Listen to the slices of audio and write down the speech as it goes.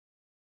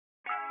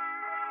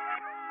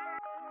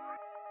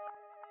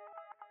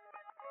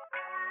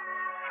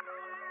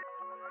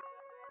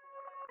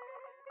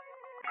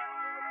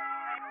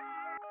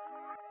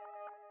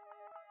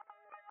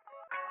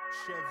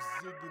Chef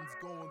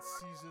Ziggins go and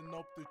season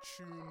up the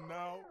tune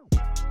now.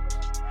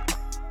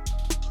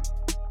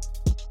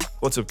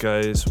 What's up,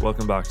 guys?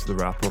 Welcome back to the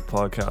Wrap Up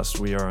Podcast.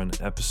 We are on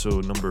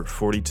episode number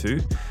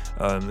 42.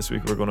 This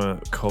week we're going to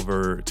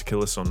cover To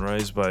Kill a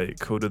Sunrise by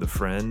Kota the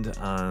Friend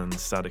and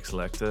Statik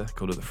Selektah.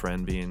 Kota the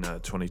Friend being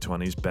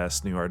 2020's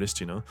best new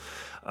artist, you know.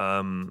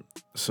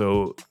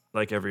 So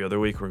like every other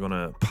week, we're going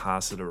to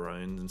pass it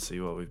around and see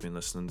what we've been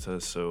listening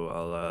to. So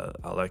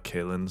I'll let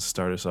Kaylin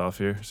start us off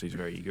here. So he's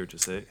very eager to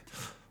say.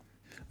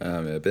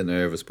 A bit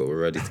nervous, but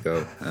we're ready to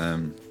go.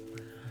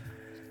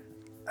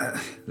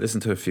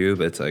 Listened to a few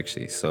bits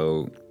actually.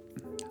 So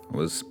I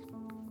was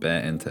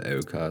bet into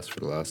Outcast for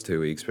the last 2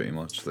 weeks pretty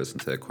much.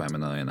 Listened to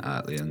Quemini and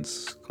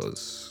Atlians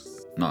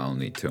because not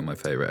only two of my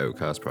favourite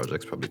Outcast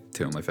projects, probably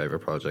two of my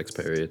favourite projects,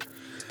 period.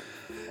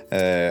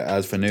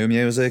 As for new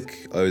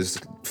music, I was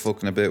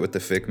fucking a bit with the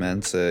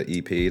Figment's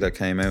EP that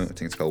came out. I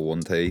think it's called One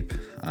Tape.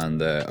 And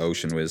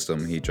Ocean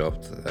Wisdom, he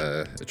dropped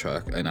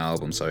an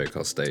album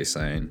called Stay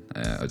Sane.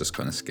 I just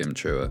kind of skimmed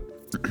through it.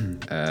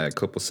 A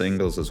couple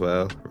singles as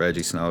well.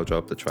 Reggie Snow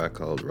dropped a track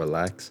called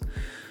Relax.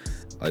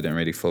 I didn't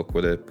really fuck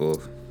with it, but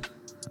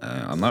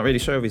I'm not really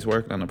sure if he's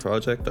working on a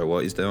project or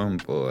what he's doing,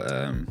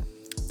 but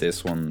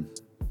this one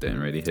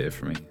didn't really hit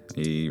for me.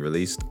 He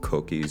released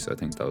Cookies, I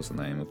think that was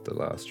the name of the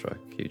last track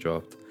he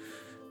dropped.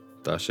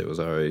 That shit was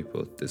alright,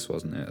 but this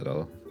wasn't it at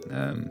all.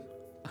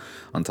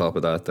 On top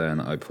of that, then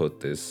I put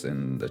this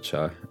in the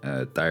chat.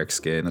 Dark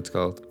Skin, it's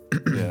called.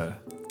 Yeah.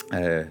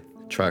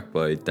 Track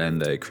by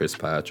Dende, Chris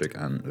Patrick,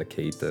 and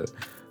Lakita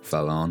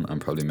Fallon. I'm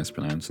probably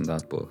mispronouncing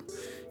that, but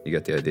you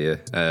get the idea.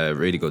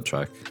 Really good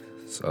track.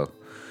 So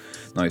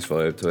nice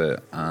vibe to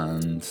it,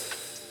 and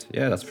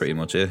yeah, that's pretty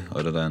much it.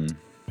 Other than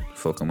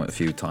fucking with a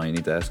few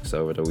tiny desks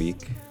over the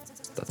week,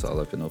 that's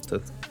all I've been up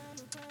to.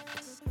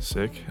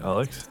 Sick.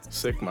 Alex?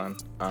 Sick, man.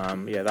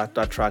 Yeah,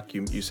 that track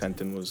you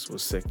sent in was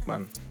sick,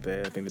 man.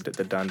 I think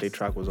the Dande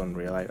track was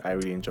unreal. I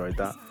really enjoyed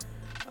that.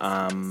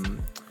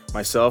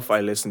 Myself,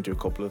 I listened to a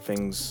couple of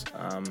things.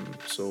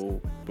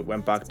 So we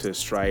went back to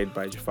Stride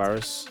by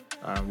Jafaris.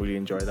 Really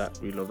enjoyed that.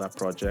 Really love that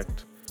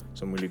project.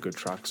 Some really good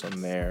tracks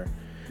on there.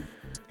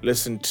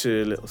 Listened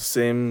to Little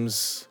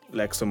Sims,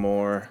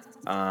 Lexamore.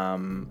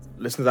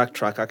 Listen to that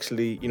track,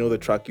 actually. You know the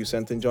track you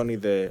sent in, Johnny,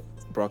 the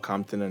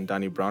Brockhampton and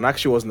Danny Brown. I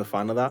actually wasn't a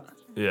fan of that.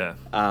 Yeah.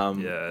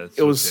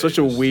 It was such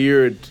a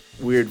weird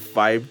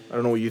vibe. I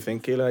don't know what you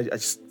think, Kayla.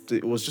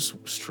 It was just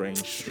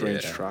strange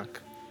track.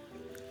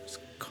 It's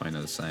kind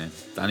of the same.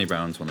 Danny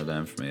Brown's one of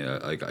them for me.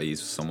 He's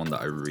someone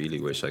that I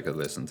really wish I could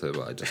listen to,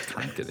 but I just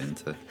can't get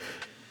into.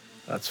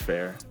 That's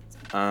fair.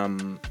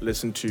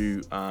 Listen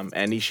to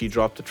Annie. She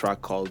dropped a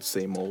track called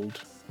Same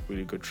Old.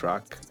 Really good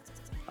track.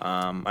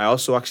 I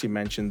also actually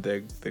mentioned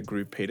the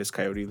group Haters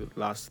Coyote on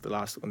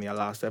the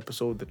last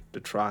episode. The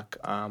track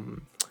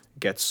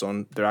Get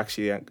Sun. They're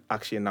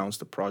actually announced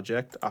the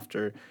project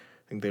after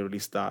I think they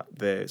released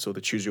the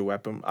Choose Your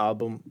Weapon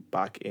album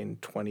back in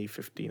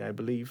 2015, I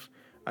believe,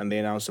 and they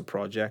announced a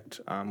project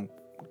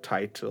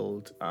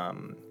titled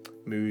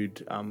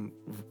Mood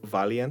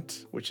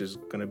Valiant, which is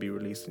going to be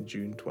released in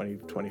June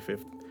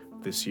 25th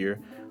this year.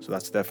 So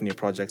that's definitely a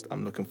project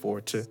I'm looking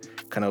forward to.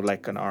 Kind of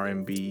like an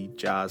R&B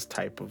jazz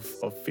type of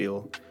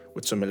feel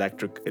with some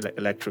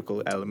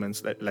electrical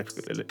elements,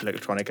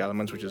 electronic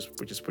elements, which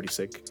is pretty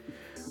sick.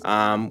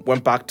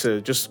 Went back to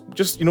just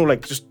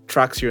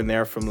tracks here and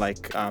there from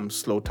like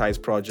Slow Ties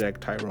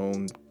project,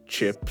 Tyrone,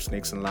 Chip,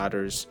 Snakes and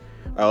Ladders.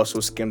 I also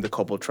skimmed a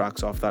couple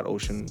tracks off that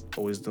Ocean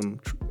Wisdom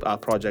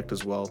project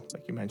as well,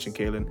 like you mentioned,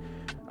 Kaylin,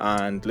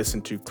 and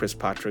listened to Chris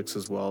Patrick's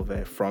as well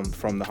there from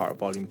the Heart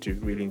Volume 2.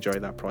 Really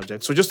enjoyed that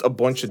project. So just a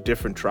bunch of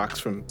different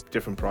tracks from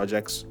different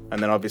projects, and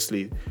then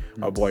obviously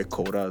our boy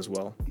Kota as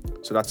well.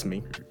 So that's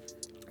me.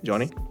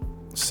 Johnny?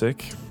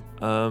 Sick.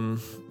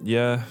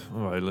 Yeah,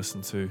 what I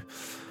listened to.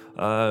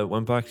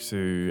 Went back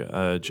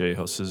to Jay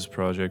Huss's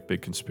project,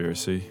 Big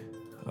Conspiracy.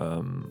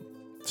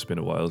 It's been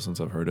a while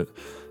since I've heard it.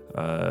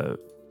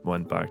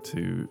 Went back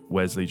to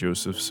Wesley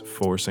Joseph's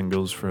 4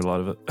 singles for a lot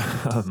of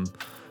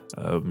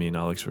it. Me and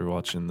Alex were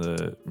watching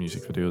the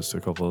music videos to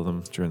a couple of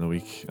them during the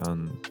week,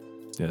 and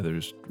yeah, they're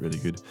just really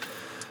good.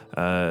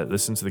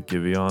 Listen to the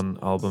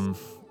Giveon album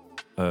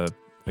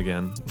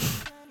again.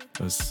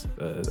 I just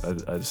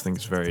think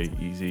it's very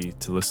easy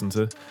to listen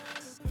to,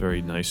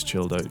 very nice,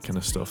 chilled out kind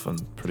of stuff,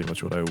 and pretty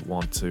much what I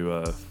want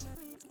to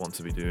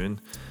be doing.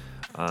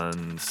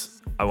 And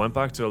I went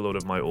back to a load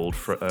of my old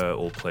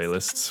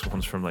playlists,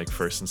 ones from like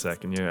first and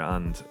second year,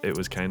 and it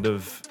was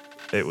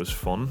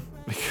fun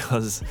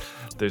because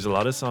there's a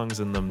lot of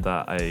songs in them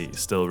that I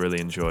still really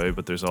enjoy,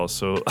 but there's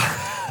also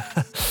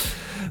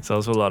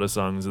a lot of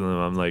songs in them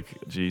I'm like,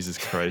 Jesus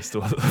Christ,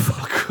 what the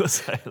fuck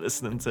was I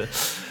listening to?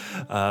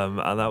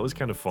 And that was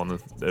kind of fun.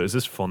 It was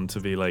just fun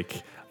to be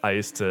like, I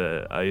used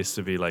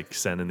to be like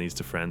sending these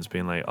to friends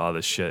being like, oh,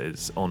 this shit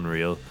is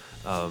unreal.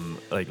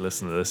 Like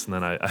listen to this, and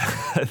then I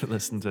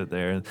listen to it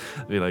there and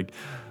be like,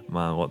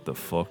 man, what the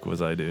fuck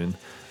was I doing?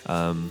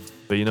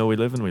 But you know, we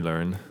live and we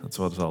learn. That's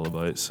what it's all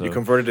about. So you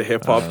converted to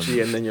hip hop, G,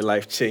 and then your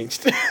life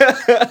changed.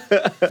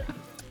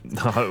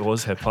 No, it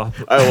was hip hop.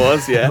 I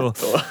was, yeah.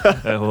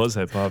 It was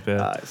hip hop,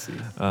 yeah. I see.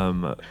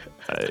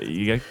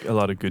 You get a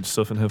lot of good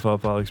stuff in hip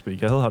hop, Alex, but you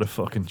get a lot of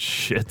fucking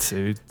shit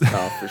too.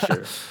 Oh, for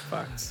sure.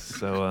 Facts.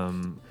 So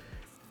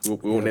we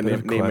won't name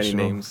any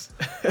names.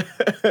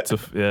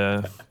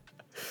 Yeah,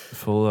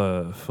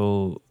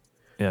 full.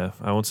 Yeah,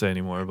 I won't say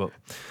any more, but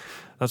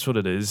that's what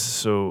it is.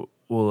 So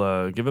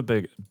we'll give a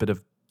bit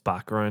of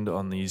background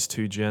on these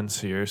two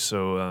gents here.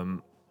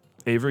 So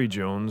Avery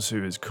Jones,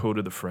 who is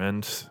Kota the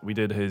Friend, we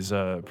did his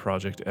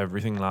project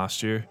Everything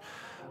last year.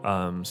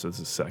 So it's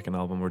the second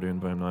album we're doing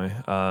by him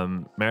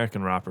now.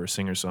 American rapper,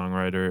 singer,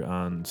 songwriter,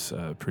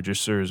 and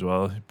producer as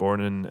well.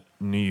 Born in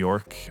New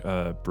York,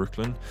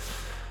 Brooklyn.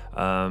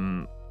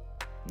 The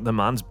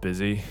man's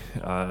busy.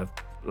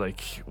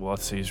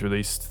 He's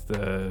released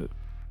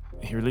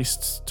he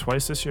released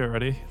twice this year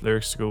already.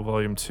 Lyrics to Go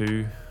Volume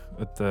 2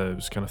 it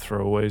was kind of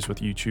throwaways with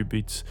YouTube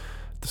beats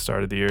at the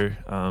start of the year.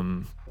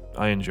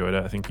 I enjoyed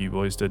it. I think you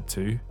boys did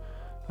too,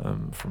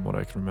 from what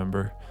I can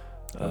remember.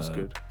 That was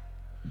good.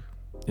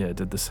 Yeah,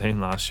 did the same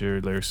last year.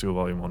 Lyrics to Go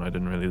Volume 1, I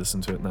didn't really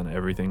listen to it, and then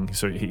Everything.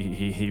 So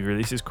he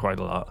releases quite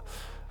a lot.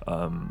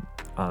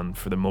 And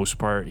for the most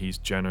part, he's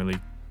generally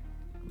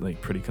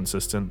like pretty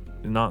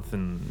consistent.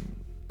 Nothing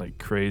like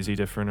crazy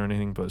different or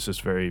anything, but it's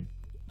just very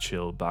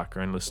chill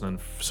background listening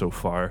so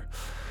far.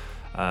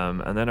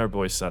 And then our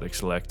boy Statik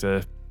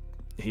Selektah,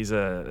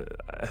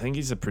 I think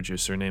he's a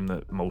producer name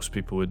that most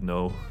people would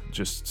know.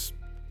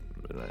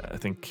 I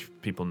think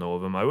people know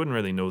of him. I wouldn't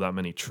really know that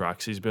many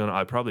tracks he's been on.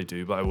 I probably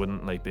do, but I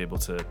wouldn't like be able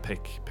to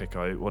pick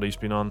out what he's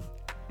been on.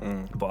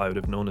 But I would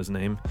have known his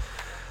name.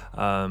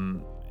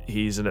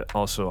 He's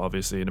also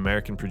obviously an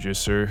American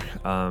producer.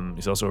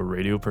 He's also a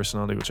radio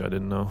personality, which I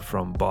didn't know,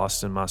 from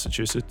Boston,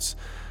 Massachusetts.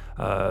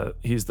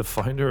 He's the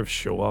founder of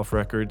Show Off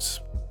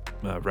Records,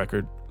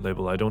 record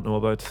label I don't know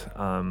about.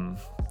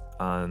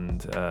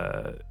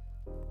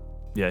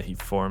 He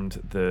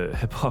formed the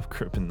hip hop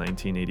group in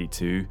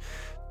 1982,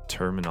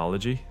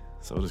 Terminology.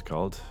 That's what it's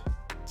called.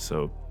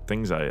 So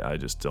things I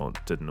just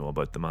didn't know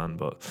about the man,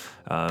 but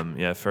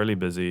fairly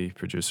busy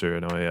producer.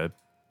 Anyway,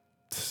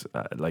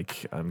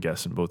 I'm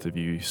guessing both of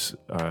you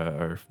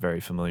are very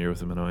familiar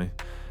with him anyway.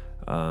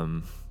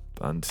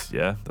 And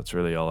yeah, that's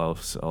really all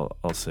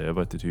I'll say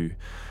about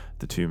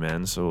the two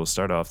men. So we'll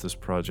start off this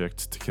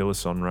project, To Kill a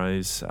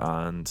Sunrise,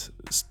 and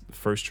the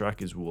first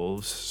track is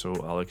Wolves. So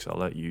Alex, I'll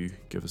let you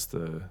give us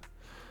the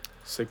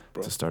sick,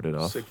 bro. To start it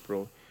off. Sick,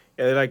 bro.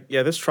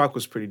 Yeah, this track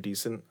was pretty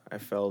decent. I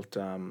felt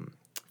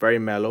very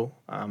mellow.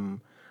 I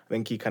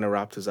think he kind of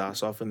rapped his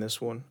ass off in this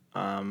one.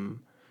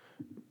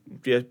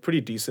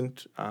 Pretty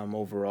decent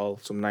overall.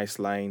 Some nice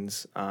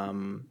lines.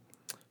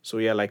 So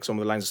yeah, like some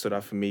of the lines that stood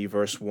out for me.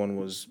 Verse 1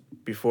 was,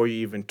 "Before you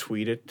even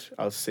tweet it,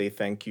 I'll say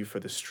thank you for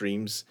the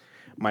streams.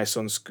 My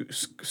son's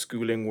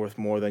schooling worth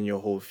more than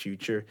your whole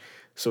future.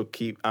 So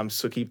keep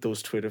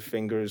those Twitter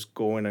fingers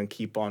going and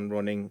keep on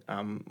running.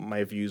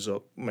 My views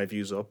up.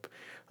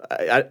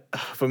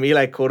 For me,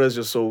 like, Kota's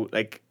just so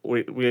like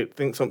we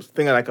think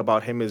something I like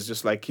about him is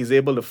just like he's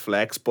able to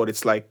flex, but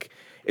it's like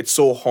it's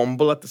so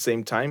humble at the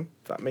same time.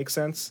 If that makes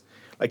sense.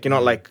 Like, you're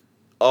not like,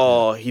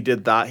 oh, he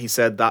did that, he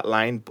said that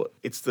line, but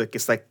it's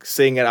like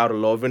saying it out of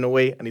love in a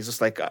way, and he's just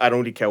like, I don't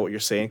really care what you're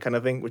saying, kind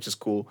of thing, which is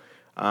cool.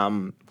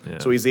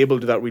 So he's able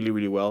to do that really,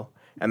 really well.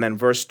 And then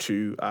verse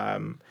 2,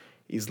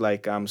 he's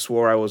like,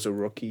 swore I was a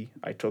rookie.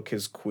 I took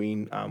his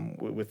queen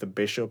with the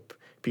bishop.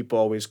 People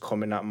always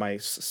coming at my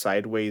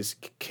sideways.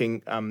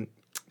 King,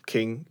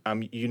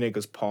 you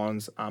niggas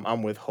pawns.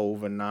 I'm with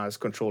Hove and Nas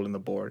controlling the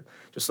board.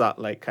 Just that,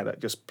 like, kind of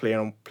just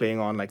playing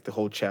on like the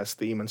whole chess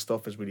theme and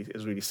stuff is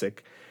really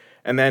sick.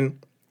 And then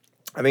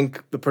I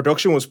think the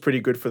production was pretty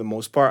good for the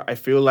most part. I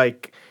feel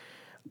like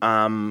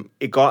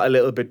it got a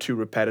little bit too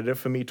repetitive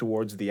for me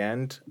towards the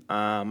end.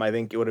 I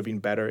think it would have been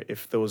better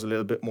if there was a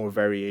little bit more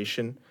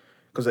variation,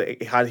 because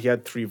he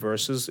had 3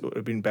 verses. It would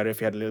have been better if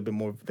he had a little bit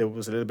more. There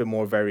was a little bit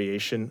more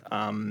variation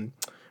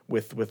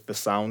with the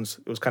sounds.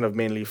 It was kind of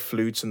mainly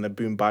flutes and the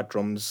boom bat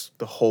drums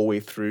the whole way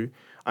through.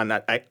 And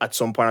at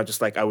some point,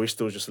 I wish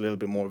there was just a little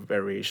bit more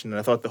variation. And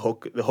I thought the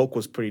hook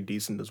was pretty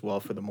decent as well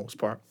for the most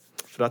part.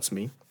 So that's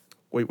me.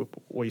 Wait,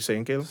 what are you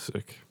saying, Caleb?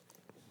 Sick.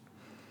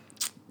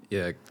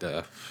 Yeah,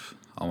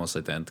 almost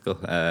identical.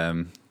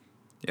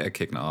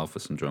 Kicking it off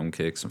with some drum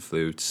kicks and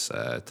flutes.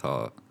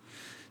 Thought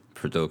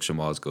production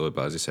was good,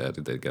 but as you said,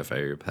 it did get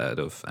very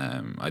repetitive.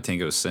 I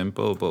think it was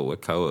simple, but with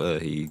Kota,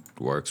 he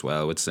works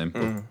well with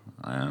simple.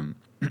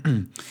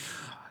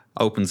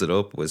 Opens it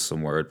up with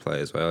some wordplay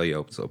as well. He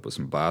opens up with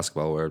some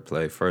basketball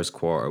wordplay. First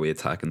quarter, we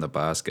attacking the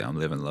basket. I'm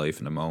living life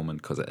in the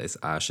moment because it's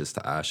ashes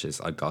to ashes.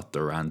 I got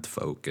Durant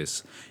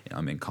focus.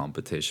 I'm in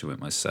competition with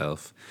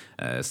myself.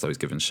 So he's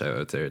giving a shout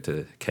out there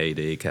to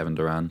KD, Kevin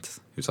Durant,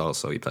 he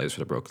plays for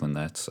the Brooklyn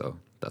Nets. So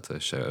that's a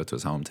shout out to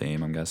his home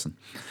team, I'm guessing.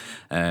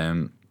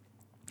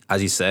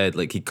 As you said,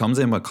 like, he comes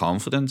in with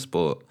confidence,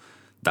 but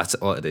that's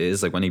what it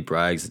is. Like, when he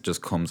brags, it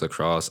just comes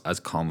across as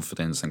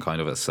confidence and kind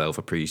of a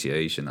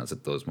self-appreciation as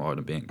it does more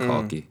than being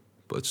cocky.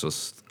 But it's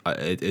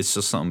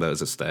just something about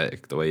his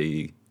aesthetic, the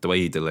way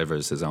he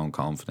delivers his own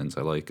confidence.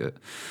 I like it.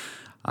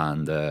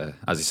 And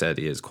as he said,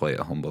 he is quite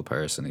a humble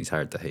person. He's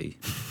hard to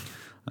hate.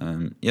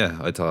 Yeah,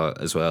 I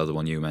thought as well, the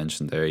one you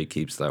mentioned there, he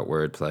keeps that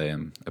wordplay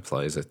and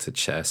applies it to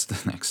chess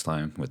the next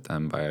time with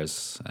them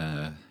bars.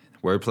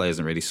 Wordplay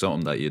isn't really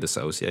something that you'd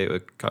associate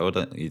with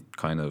Kota. He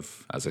kind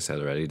of, as I said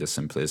already, the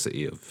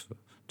simplicity of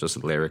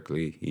just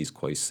lyrically, he's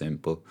quite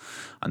simple,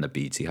 and the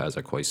beats he has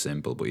are quite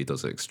simple, but he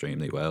does it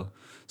extremely well.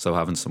 So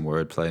having some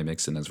wordplay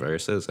mixed in his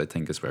verses, I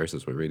think his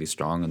verses were really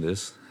strong in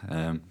this.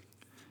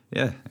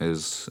 Yeah, it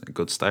was a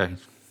good start.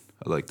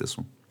 I like this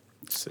one.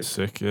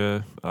 Sick,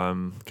 yeah.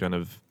 Kind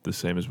of the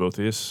same as both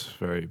of you.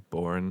 Very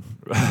boring,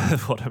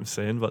 what I'm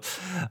saying, but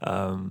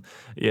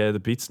yeah, the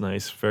beat's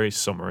nice. Very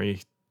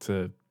summary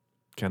to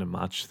kind of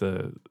match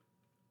the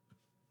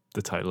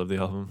title of the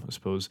album, I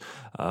suppose.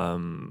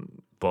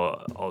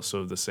 But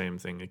also the same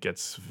thing. It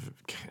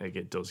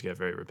does get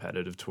very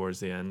repetitive towards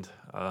the end,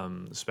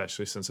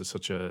 especially since it's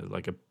such a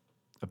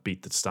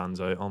beat that stands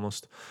out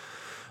almost.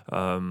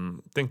 I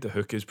think the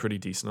hook is pretty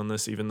decent on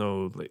this, even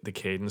though like the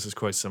cadence is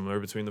quite similar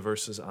between the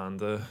verses and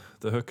the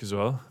hook as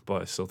well.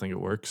 But I still think it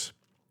works.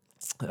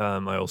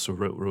 I also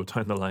wrote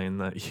down the line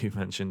that you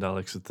mentioned,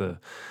 Alex,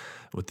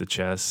 with the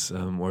chess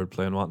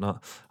wordplay and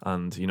whatnot.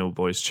 And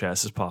boys,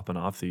 chess is popping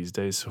off these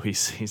days, so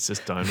he's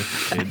just down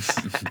with the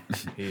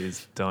kids. He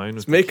is down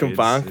with make the him kids.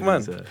 bank,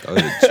 man. That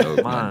was a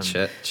joke, man. Man.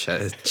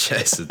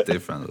 Chess is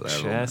different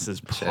level. Chess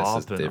is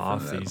popping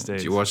off these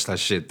days. Do you watch that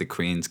shit, The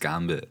Queen's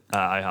Gambit?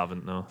 I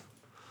haven't, no.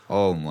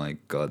 Oh my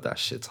god, that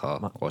shit's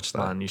hot. Watch that.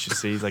 Man, you should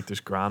see, like,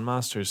 there's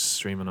grandmasters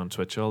streaming on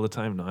Twitch all the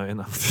time now, and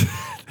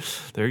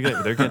they're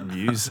getting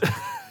views.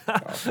 Oh,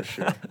 for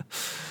sure.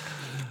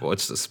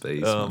 Watch the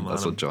space, Oh, man.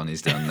 That's man. what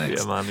Johnny's doing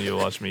next. Yeah, man, you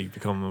watch me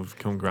become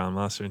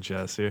grandmaster in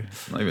chess here.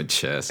 Not even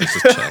chess, it's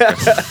just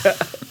checkers.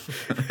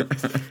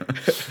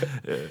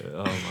 Yeah,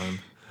 oh man.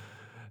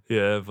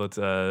 Yeah, but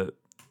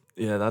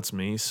yeah, that's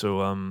me. So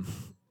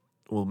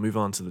we'll move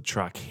on to the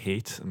track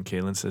Hate, and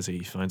Kaelin says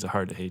he finds it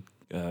hard to hate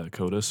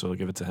Kota, so I'll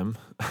give it to him.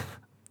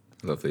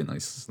 Lovely,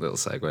 nice little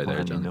segue there,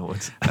 Man, John. you know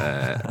it.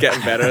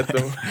 Getting better at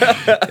them.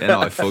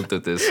 I fucked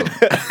with this one.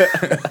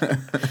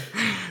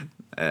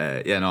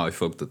 I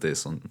fucked with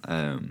this one.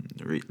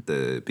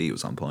 The beat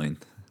was on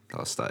point.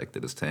 Statik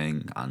did his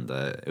thing, and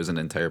it was an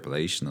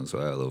interpolation as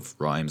well of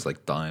rhymes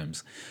like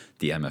Dimes,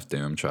 the MF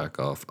Doom track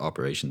off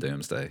Operation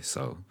Doomsday.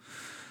 So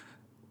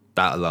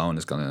that alone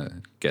is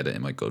gonna get it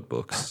in my good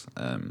books.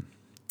 I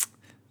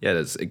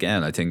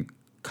think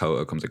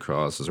Kota comes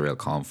across as real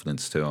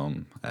confidence to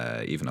him,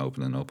 even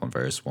opening up on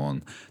verse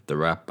 1. The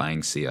rap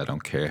Banksy, I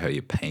don't care how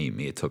you paint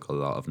me. It took a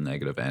lot of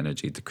negative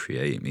energy to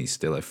create me.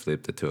 Still, I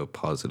flipped it to a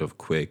positive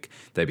quick.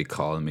 They be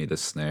calling me the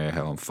snare,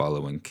 how I'm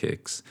following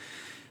kicks.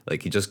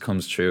 Like, he just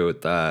comes through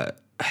with that.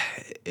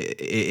 It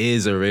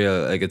is a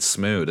real, it's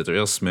smooth. It's a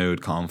real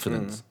smooth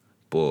confidence.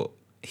 But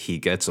he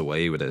gets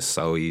away with it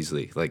so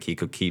easily. Like, he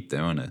could keep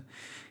doing it.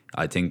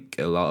 I think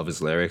a lot of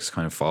his lyrics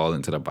kind of fall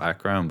into the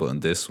background, but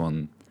in this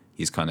one,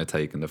 he's kind of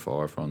taking the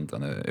forefront,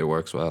 and it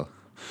works well.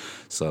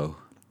 So,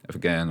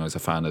 again, I was a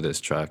fan of this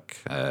track.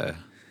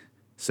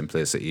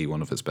 Simplicity,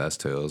 one of his best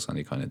tools, and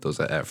he kind of does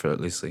it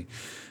effortlessly,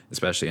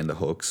 especially in the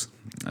hooks.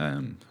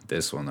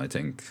 This one, I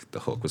think the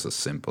hook was as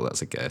simple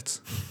as it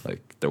gets.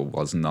 Like, there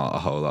was not a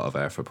whole lot of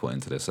effort put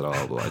into this at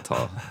all, but I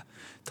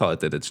thought it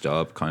did its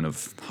job, kind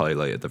of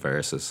highlighted the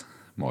verses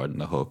more than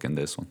the hook in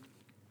this one.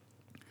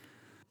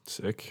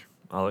 Sick.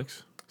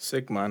 Alex?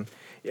 Sick, man.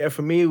 Yeah,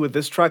 for me, with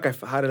this track, I've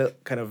had a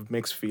kind of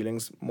mixed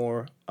feelings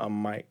more on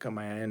my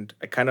end.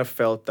 I kind of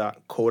felt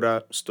that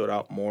Kota stood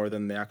out more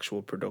than the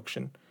actual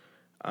production.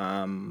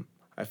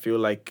 I feel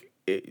like,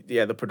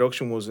 the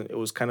production I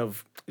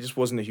just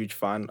wasn't a huge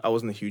fan. I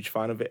wasn't a huge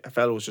fan of it. I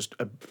felt it was just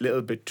a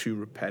little bit too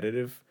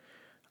repetitive.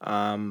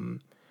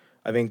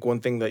 I think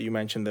one thing that you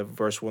mentioned, the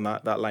verse one,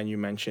 that line you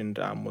mentioned,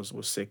 was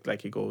sick.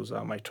 Like, he goes,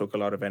 I took a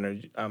lot of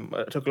energy,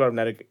 I took a lot of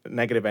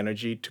negative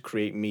energy to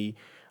create me.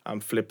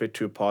 Flip it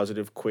to a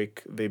positive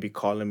quick. They be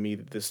calling me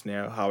the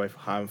snare, how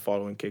I'm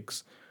following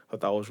kicks. I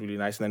thought that was really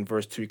nice. And then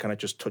verse 2 kind of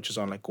just touches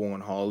on like going on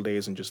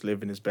holidays and just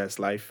living his best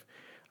life.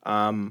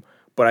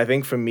 But I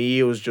think for me,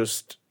 it was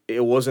just,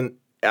 compared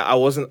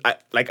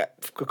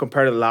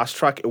to the last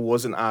track, it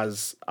wasn't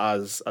as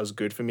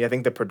good for me. I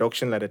think the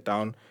production let it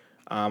down.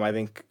 I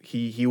think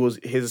he was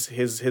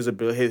his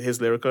ability,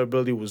 his lyrical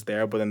ability was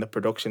there, but then the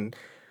production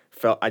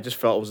I just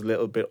felt it was a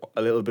little bit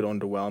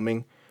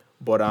underwhelming.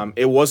 But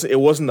it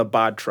wasn't a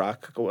bad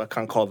track. I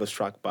can't call this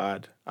track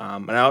bad.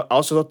 And I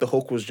also thought the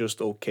hook was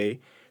just okay.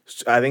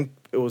 I think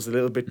it was a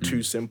little bit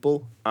too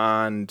simple,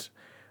 and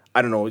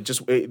I don't know.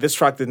 This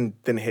track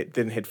didn't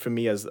hit for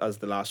me as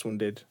the last one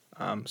did.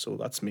 So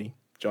that's me,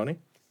 Johnny.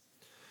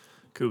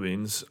 Cool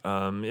beans.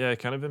 Yeah,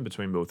 kind of in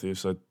between both of you.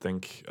 So I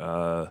think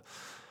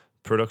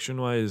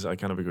production wise, I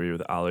kind of agree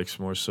with Alex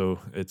more. So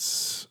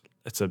it's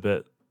a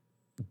bit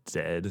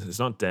dead. It's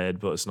not dead,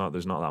 but there's not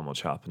that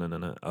much happening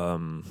in it.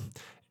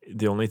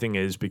 The only thing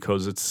is,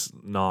 because it's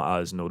not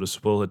as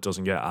noticeable, it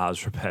doesn't get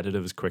as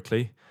repetitive as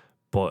quickly,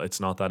 but it's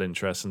not that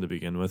interesting to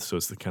begin with, so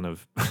it's the kind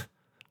of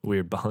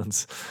weird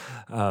balance.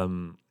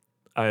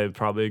 I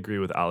probably agree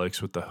with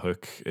Alex with the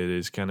hook. It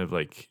is kind of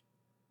like,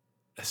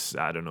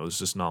 I don't know, there's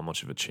just not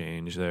much of a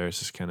change there. It's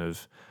just kind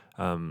of,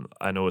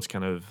 I know it's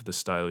kind of the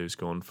style he was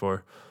going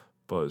for,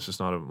 but it's just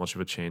not much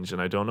of a change.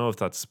 And I don't know if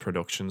that's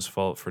production's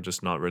fault for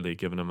just not really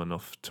giving him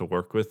enough to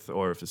work with,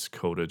 or if it's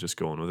Kota just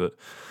going with it.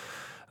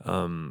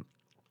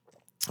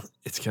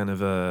 It's kind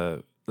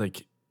of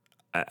like,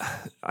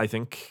 I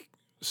think,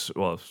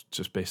 well,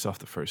 just based off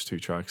the first two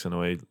tracks in a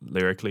way,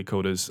 lyrically,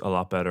 Kota's a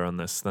lot better on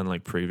this than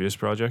like previous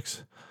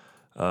projects.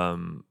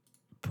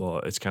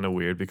 But it's kind of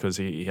weird because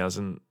he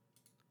hasn't,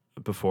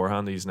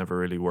 beforehand, he's never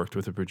really worked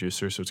with a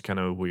producer, so it's kind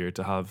of weird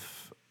to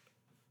have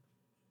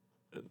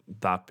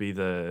that be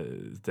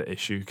the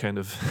issue, kind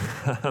of.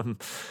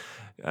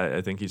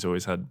 I think he's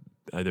always had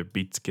either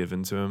beats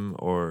given to him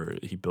or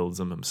he builds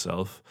them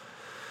himself.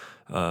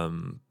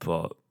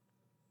 But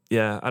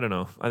yeah, I don't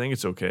know. I think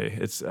it's okay.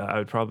 I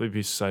would probably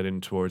be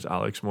siding towards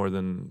Alex more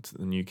than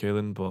you,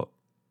 Kaelin, but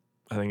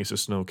I think it's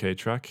just an okay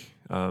track.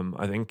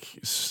 I think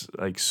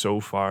like so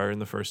far in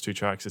the first two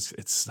tracks,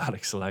 it's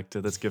Statik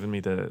Selektah that's given me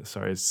it's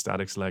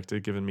Statik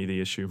Selektah giving me the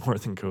issue more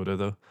than Kota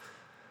though.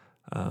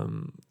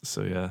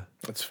 So yeah,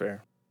 That's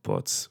fair.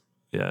 but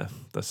yeah,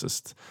 that's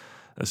just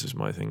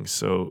my thing.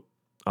 So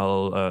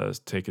I'll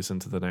take us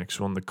into the next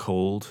one, the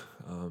Cold.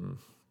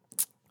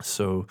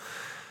 So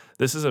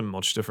this is a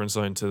much different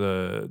sound to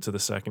the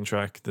second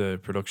track. The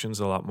production's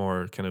a lot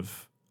more kind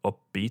of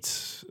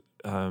upbeat,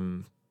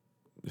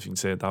 if you can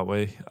say it that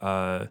way,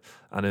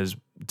 and is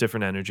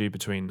different energy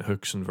between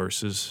hooks and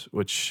verses,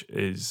 which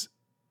is,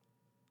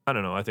 I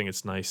don't know, I think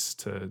it's nice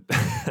to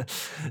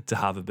to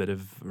have a bit of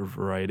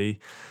variety.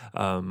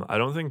 I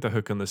don't think the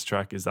hook on this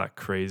track is that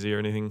crazy or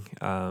anything.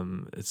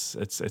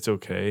 It's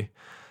okay,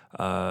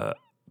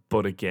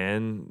 but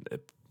again,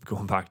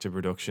 going back to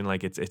production,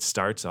 like it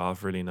starts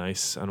off really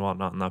nice and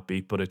whatnot in that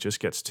beat, but it just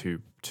gets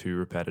too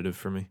repetitive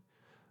for me.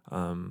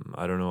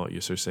 I don't know what you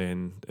are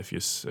saying, if you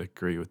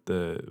agree with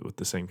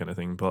the same kind of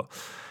thing, but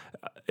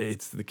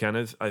it's the kind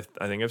of, I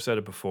think I've said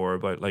it before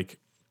about like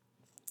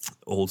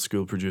old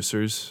school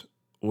producers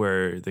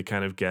where they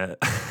kind of get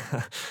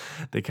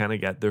their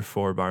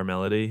 4-bar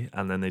melody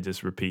and then they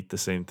just repeat the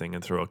same thing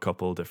and throw a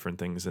couple different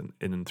things in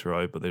and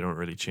throughout, but they don't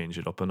really change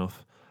it up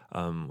enough,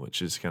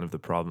 which is kind of the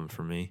problem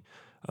for me.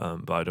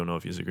 But I don't know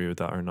if you agree with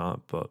that or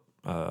not, but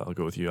I'll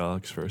go with you,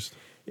 Alex, first.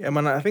 Yeah,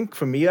 man, I think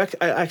for me, I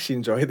actually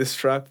enjoyed this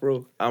track,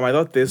 bro. I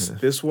thought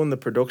this one, the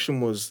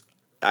production was,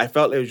 I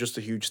felt it was just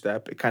a huge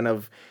step.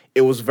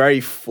 It was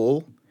very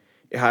full.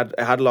 It had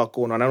a lot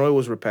going on. I know it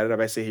was repetitive.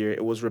 I say here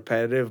it was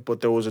repetitive,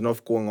 but there was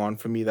enough going on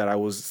for me that I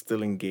was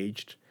still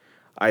engaged.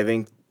 I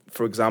think,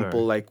 for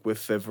example, like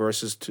with the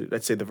verses to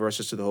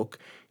the hook,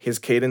 his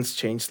cadence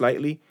changed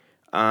slightly,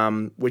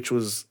 which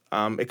was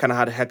it kind of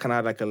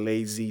had like a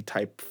lazy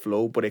type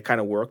flow, but it kind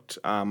of worked.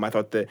 I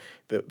thought the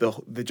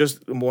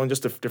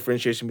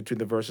differentiation between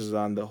the verses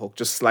and the hook,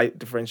 just slight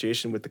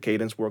differentiation with the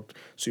cadence worked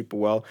super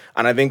well.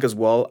 And I think as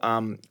well,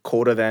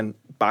 Kota then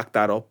backed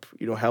that up,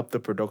 helped the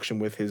production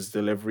with his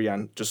delivery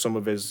and just some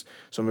of his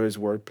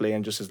wordplay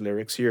and just his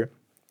lyrics here.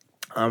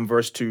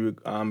 Verse 2,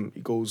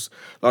 it goes,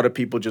 a lot of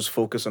people just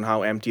focus on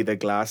how empty the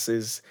glass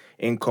is,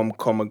 income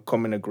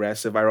coming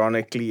aggressive.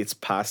 Ironically, it's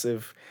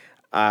passive.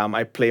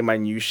 I play my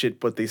new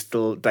shit, but they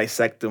still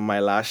dissecting my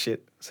last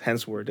shit.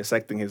 Hence, we're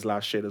dissecting his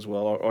last shit as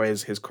well, or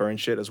his current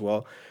shit as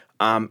well.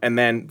 And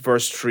then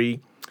verse 3,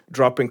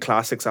 dropping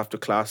classics after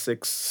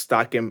classics,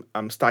 stacking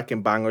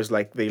bangers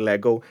like they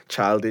Lego,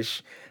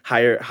 childish,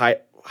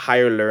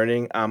 higher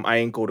learning. I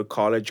ain't go to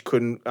college,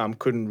 couldn't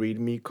read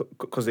me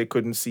because they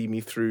couldn't see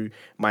me through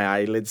my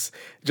eyelids.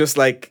 Just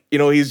like,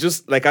 he's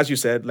just like, as you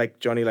said, like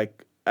Johnny,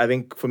 like I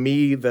think for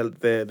me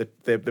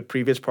the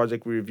previous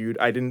project we reviewed,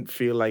 I didn't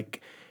feel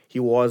like he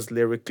was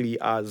lyrically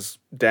as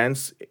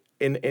dense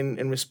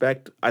in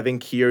respect. I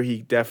think here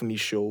he definitely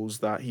shows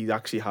that he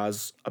actually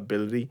has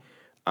ability.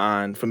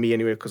 And for me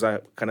anyway, because I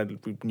kind of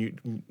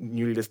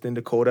newly listened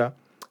to Kota,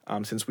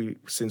 since we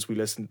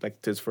listened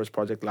like to his first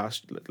project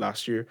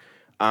last year,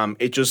 I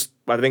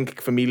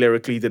think for me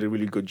lyrically he did a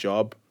really good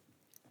job.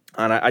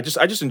 And I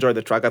just enjoyed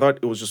the track. I thought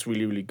it was just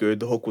really, really good.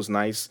 The hook was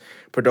nice.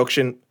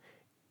 Production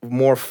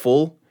more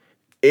full.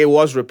 It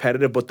was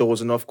repetitive, but there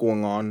was enough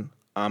going on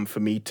for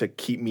me to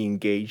keep me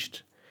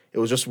engaged. It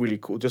was just really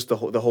cool, just the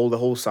whole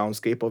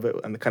soundscape of it,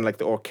 and kind of like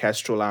the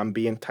orchestral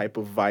ambient type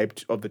of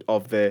vibe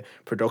of the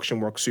production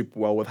worked super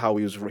well with how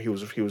he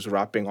was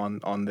rapping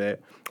on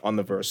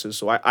the verses.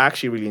 So I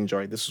actually really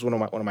enjoyed this. Is one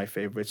of my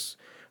favorites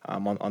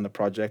on the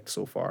project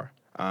so far.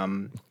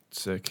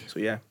 Sick. So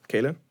yeah,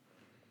 Kaelin.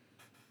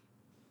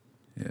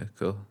 Yeah,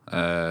 cool.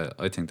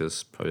 I think this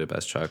is probably the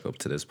best track up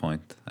to this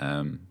point.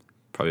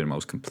 Probably the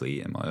most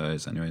complete in my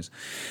eyes, anyways.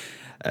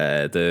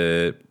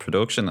 The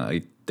production,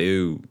 I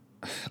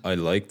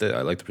like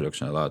the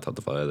production a lot. I thought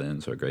the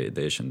violins were a great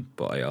addition,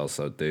 but I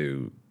also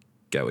do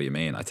get what you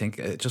mean. I think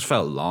it just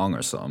felt long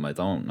or something. I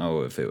don't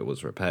know if it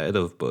was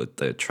repetitive, but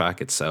the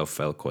track itself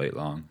felt quite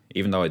long.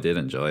 Even though I did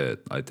enjoy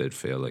it, I did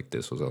feel like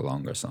this was a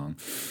longer song.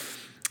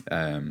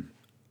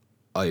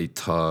 I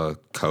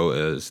thought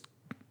Kota's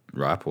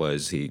rap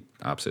wise, he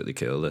absolutely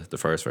killed it. The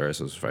first verse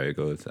was very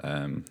good.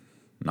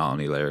 Not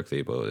only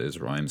lyrically, but his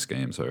rhyme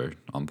schemes are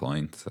on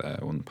point.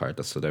 One part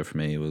that stood out for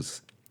me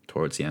was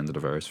towards the end of the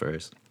verse.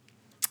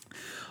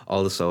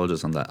 All the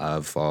soldiers on that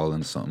Ave fall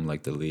and something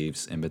like the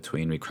leaves. In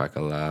between we crack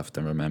a laugh,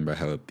 then remember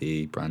how it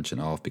be, branching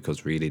off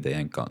because really they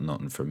ain't got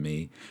nothing from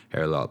me.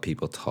 Hear a lot of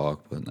people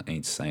talk but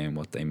ain't saying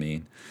what they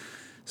mean.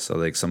 So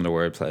like some of the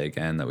wordplay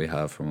again that we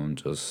have from him,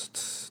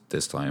 just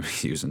this time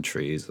using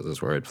trees as his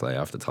wordplay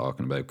after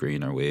talking about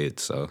green or weed.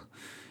 So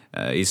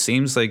he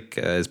seems like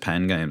his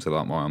pen game's a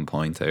lot more on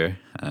point here,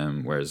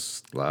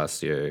 whereas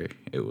last year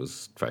it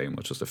was very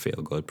much just a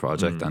feel-good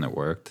project and it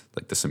worked.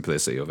 Like the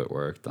simplicity of it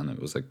worked and it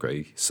was a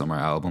great summer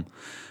album.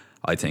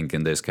 I think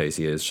in this case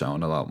he is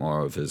showing a lot more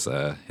of his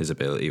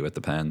ability with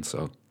the pen,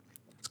 so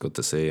it's good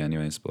to see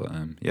anyways. But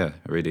yeah,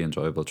 a really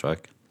enjoyable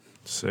track.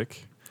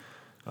 Sick.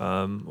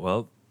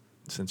 Well,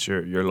 since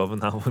you're loving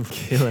that one,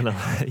 Keelan,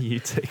 I'll let you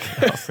take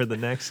it off for the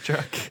next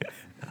track.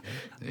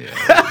 Yeah.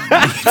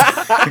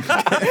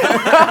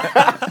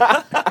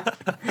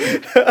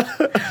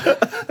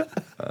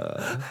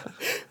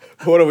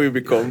 What have we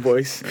become,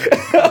 boys?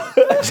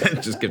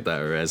 Just give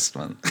that a rest,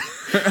 man.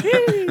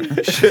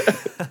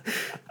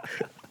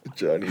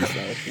 Johnny's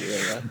not here,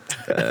 man.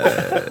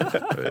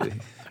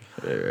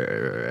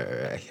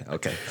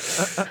 Okay.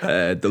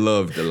 The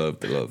love.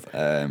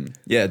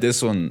 Yeah,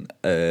 this one,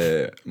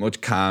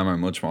 much calmer,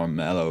 much more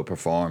mellow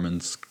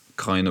performance,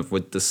 kind of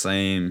with the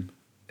same.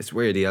 It's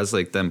weird. He has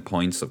like them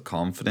points of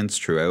confidence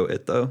throughout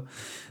it though,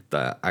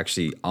 that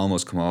actually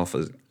almost come off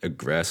as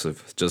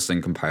aggressive, just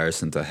in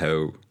comparison to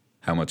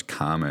how much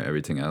calmer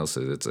everything else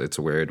is. It's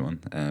a weird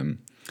one.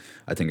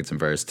 I think it's in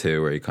verse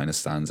 2 where he kind of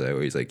stands out.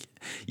 Where he's like,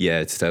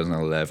 "Yeah,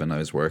 2011, I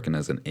was working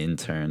as an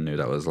intern. Knew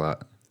that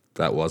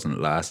wasn't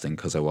lasting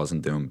because I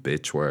wasn't doing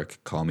bitch work.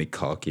 Call me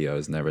cocky. I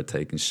was never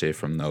taking shit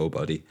from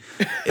nobody."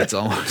 It's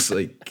almost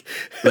like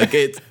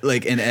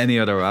in any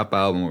other rap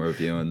album we're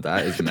reviewing,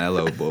 that is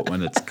mellow, but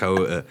when it's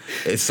Kota,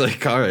 it's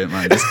like, all right,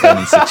 man, this guy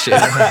needs to chill.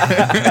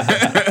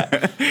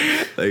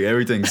 Like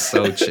everything's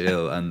so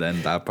chill, and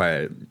then that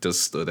part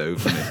just stood out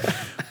for me.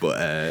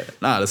 But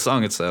the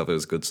song itself, it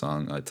was a good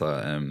song. I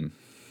thought,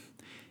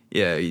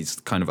 yeah, he's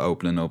kind of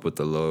opening up with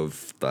the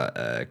love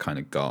that kind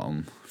of got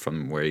him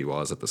from where he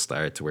was at the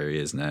start to where he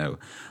is now.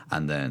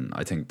 And then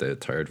I think the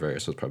third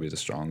verse was probably the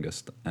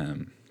strongest.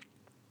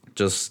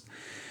 Just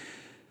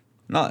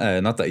not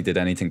that he did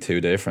anything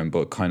too different,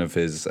 but kind of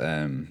his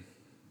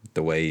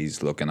the way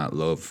he's looking at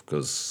love.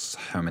 Because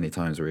how many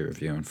times are we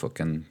reviewing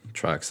fucking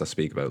tracks that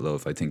speak about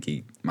love? I think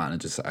he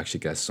manages to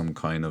actually get some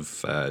kind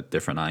of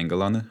different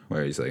angle on it,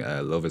 where he's like,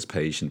 love is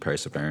patient,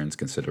 perseverance,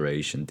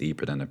 consideration,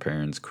 deeper than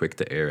appearance, quick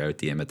to air out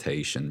the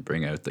imitation,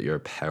 bring out your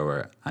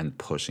power and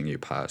pushing you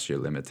past your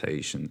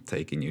limitation,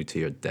 taking you to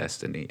your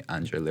destiny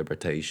and your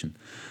libertation.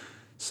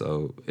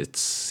 So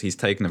he's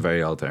taking a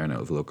very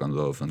alternative look on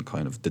love and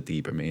kind of the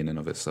deeper meaning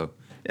of it. So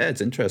yeah,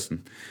 it's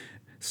interesting.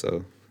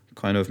 So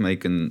kind of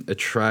making a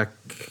track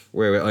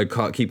where I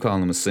keep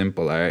calling him a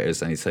simple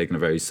artist, and he's taking a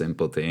very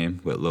simple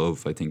theme with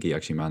love. I think he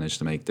actually managed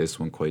to make this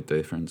one quite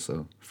different.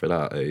 So for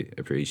that, I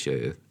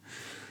appreciate it.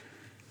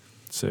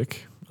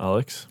 Sick.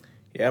 Alex?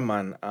 Yeah,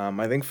 man.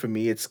 I think for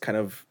me, it's kind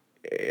of,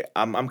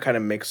 I'm kind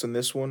of mixed on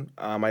this one.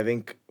 I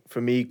think for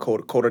me,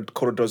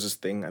 Kota does his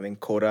thing. I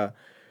think Kota,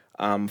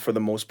 for the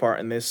most part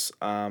in this,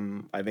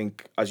 I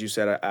think, as you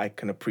said, I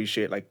can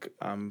appreciate, like,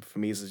 for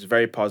me, it's a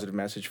very positive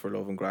message for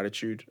love and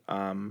gratitude.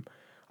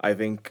 I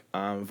think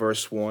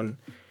verse 1,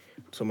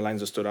 some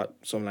lines that stood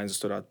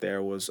out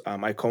there was,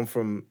 I come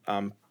from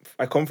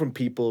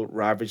people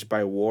ravaged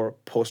by war,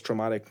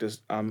 post-traumatic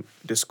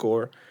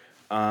discord,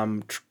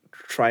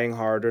 trying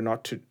harder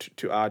not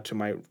to add to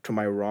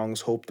my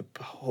wrongs, hope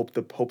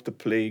the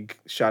plague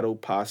shadow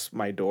pass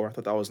my door. I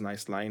thought that was a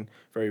nice line,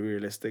 very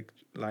realistic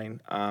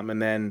line.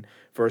 And then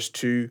verse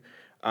 2,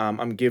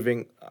 I'm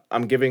giving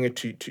it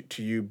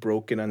to you,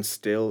 broken and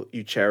still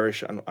you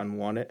cherish and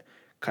want it.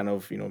 Kind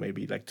of,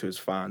 maybe like to his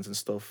fans and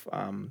stuff,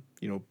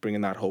 bringing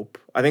that hope.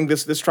 I think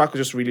this track was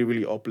just really,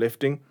 really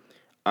uplifting.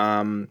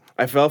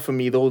 I felt for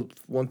me, though,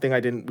 one thing I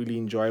didn't really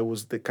enjoy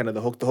was the kind of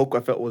the hook. The hook I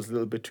felt was a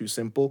little bit too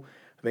simple.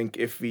 I think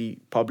if we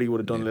probably would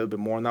have done a little bit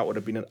more on that, would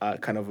have been a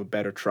kind of a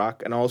better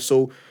track. And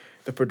also,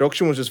 the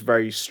production was just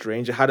very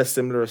strange. It had a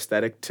similar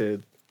aesthetic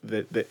to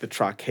the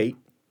track Hate.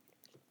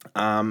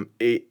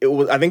 It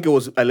was, I think it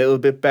was a little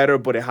bit better,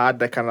 but it had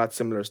that kind of that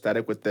similar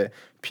aesthetic with the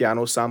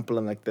piano sample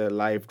and like the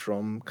live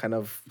drum kind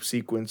of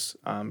sequence,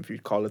 if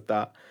you'd call it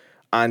that.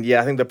 And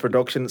yeah, I think the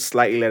production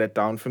slightly let it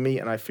down for me,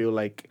 and I feel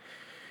like,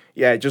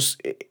 yeah,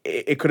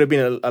 it could have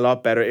been a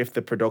lot better if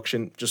the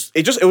production it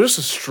was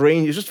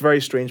just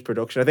very strange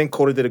production. I think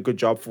Kota did a good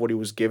job for what he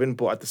was given,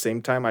 but at the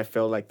same time, I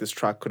felt like this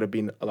track could have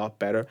been a lot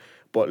better.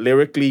 But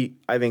lyrically,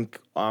 I think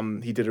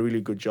he did a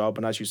really good job.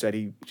 And as you said,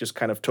 he just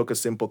kind of took a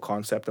simple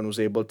concept and was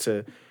able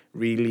to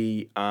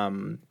really,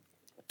 really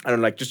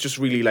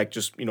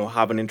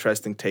have an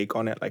interesting take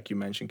on it, like you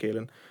mentioned,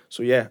 Kaylin.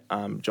 So yeah,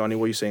 Johnny,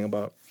 what are you saying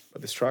about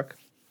this track?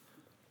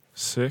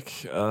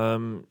 Sick.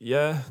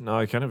 Yeah, no,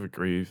 I kind of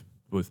agree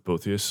with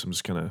both of you. I'm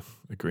just kind of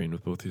agreeing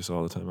with both of you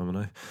all the time, haven't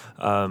I?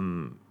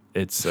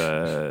 It's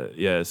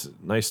it's a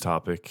nice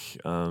topic.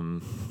 I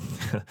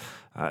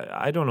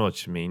don't know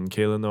what you mean,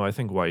 Kaelin, though. I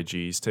think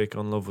YG's take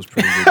on love was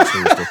pretty good,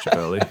 so was Dutch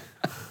Belly.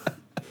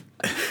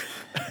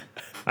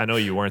 I know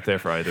you weren't there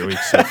for either week,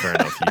 so fair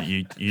enough.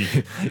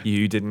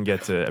 You didn't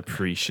get to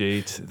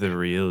appreciate the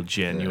real,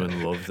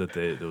 genuine love that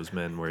those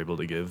men were able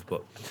to give.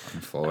 But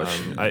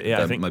unfortunately,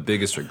 I think my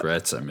biggest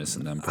regrets are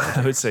missing them projects.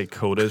 I would say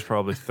Kota is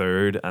probably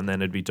third, and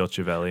then it'd be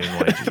Dutchavelli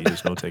and YG.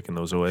 There's no taking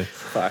those away.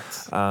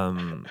 Facts.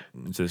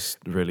 Just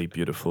really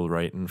beautiful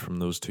writing from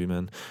those two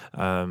men.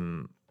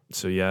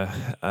 It's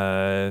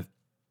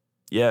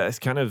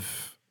kind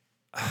of.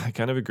 I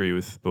kind of agree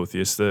with both of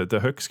you.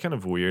 The hook's kind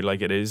of weird. Like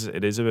it is a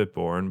bit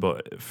boring,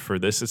 but for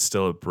this, it's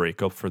still a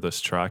breakup for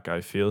this track, I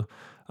feel.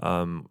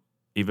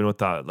 Even with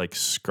that like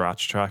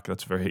scratch track,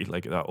 that's very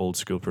like that old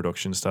school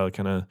production style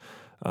kind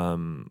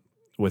of,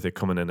 with it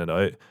coming in and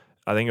out.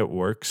 I think it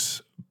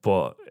works,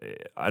 but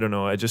I don't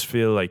know. I just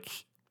feel like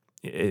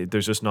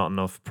there's just not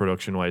enough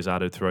production wise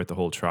added throughout the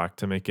whole track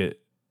to make it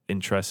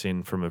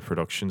interesting from a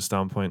production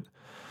standpoint.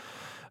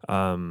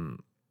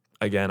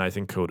 Again, I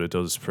think Kota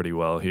does pretty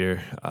well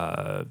here.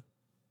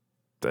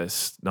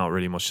 There's not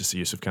really much to see.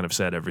 You've kind of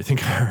said everything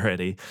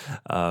already.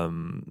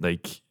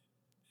 Like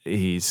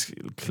he's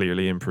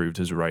clearly improved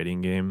his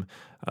writing game.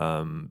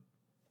 And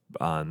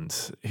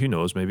who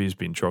knows, maybe he's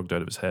been drugged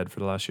out of his head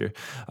for the last year.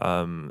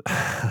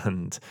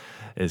 And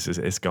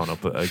it's gone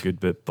up a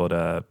good bit. But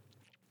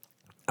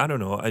I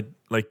don't know. I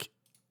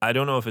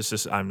don't know if it's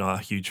just I'm not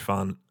a huge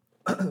fan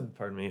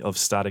pardon me, of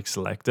Statik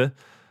Selektah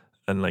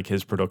and like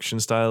his production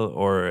style,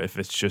 or if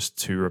it's just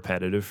too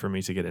repetitive for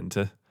me to get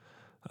into.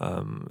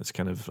 It's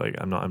kind of like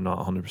I'm not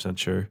 100%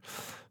 sure,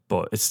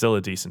 but it's still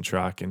a decent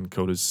track, and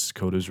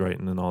Kota's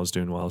writing and all is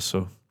doing well.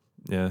 So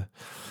yeah,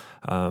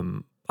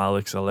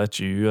 Alex, I'll let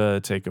you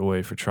take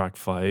away for track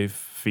 5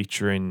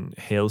 featuring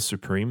Hail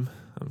Supreme,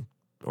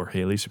 or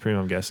Haley Supreme.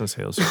 I'm guessing it's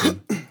Hail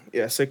Supreme.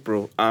 Yeah, sick,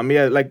 bro.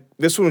 Like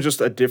this one was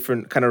just a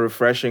different kind of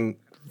refreshing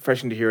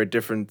to hear a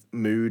different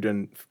mood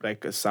and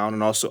like a sound,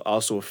 and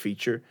also a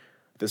feature.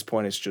 This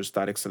point it's just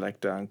Statik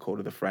Selektah and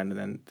Kota the Friend, and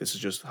then this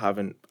is just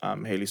having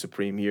Haley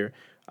Supreme here.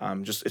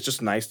 It's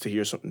just nice to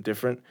hear something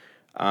different.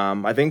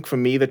 I think for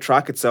me the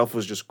track itself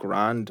was just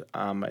grand.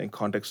 In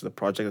context of the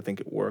project, I think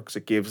it works.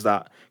 It gives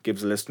the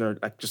listener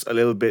like just a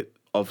little bit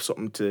of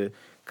something to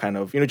kind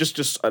of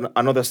just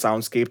another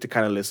soundscape to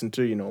kind of listen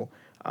to.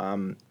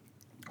 Kind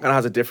of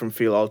has a different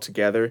feel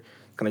altogether.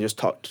 Kind of just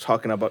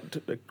talking about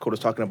Kota's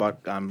talking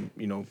about talking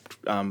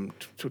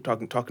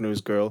to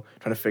his girl,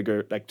 trying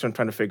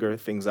to figure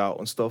things out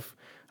and stuff.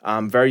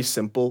 Very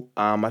simple.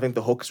 I think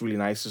the hook is really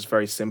nice. It's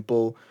very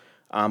simple,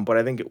 but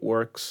I think it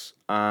works.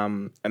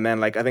 And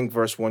then like I think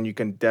verse 1 you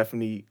can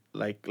definitely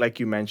like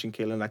you mentioned,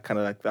 Kaelin, like kind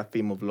of like that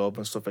theme of love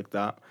and stuff like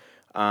that.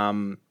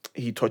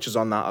 He touches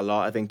on that a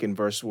lot. I think in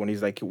verse 1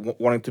 he's like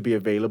wanting to be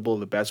available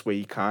the best way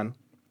he can.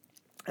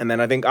 And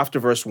then I think after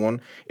verse 1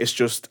 it's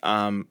just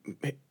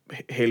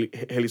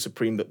Haley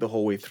Supreme the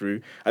whole way through.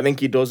 I think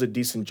he does a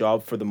decent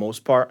job for the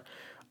most part.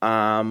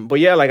 But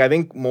yeah, like I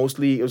think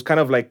mostly it was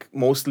kind of like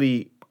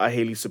mostly a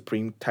Haley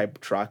Supreme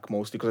type track,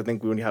 mostly because I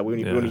think we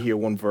only hear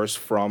one verse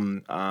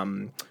from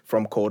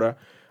Kota,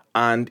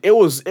 and it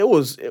was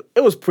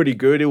pretty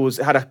good.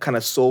 It had a kind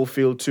of soul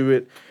feel to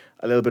it,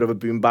 a little bit of a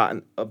boom bat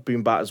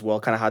as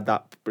well. Kind of had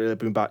that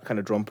boom bat kind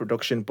of drum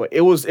production, but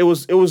it was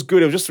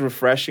good. It was just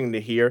refreshing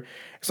to hear.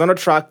 It's not a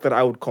track that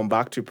I would come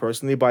back to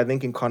personally, but I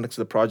think in context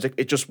of the project,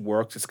 it just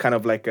works. It's kind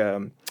of like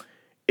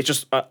it's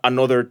just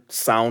another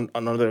sound,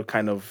 another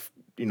kind of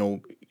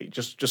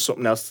just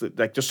something else,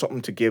 like just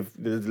something to give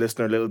the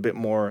listener a little bit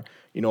more,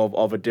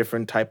 of a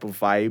different type of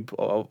vibe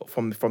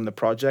from the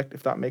project,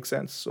 if that makes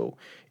sense. So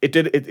it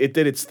did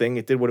its thing.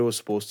 It did what it was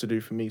supposed to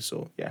do for me.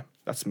 So yeah,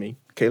 that's me.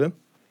 Kaelin?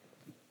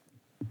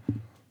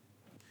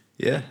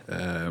 Yeah,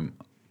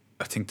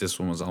 I think this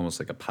one was almost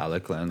like a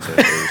palate cleanser. It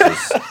was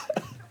just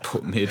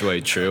put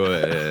midway through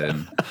it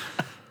and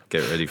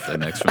get ready for the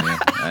next one.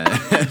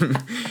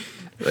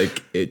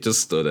 Like it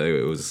just stood out.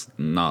 It was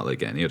not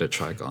like any other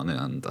track on it,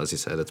 and as you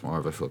said, it's more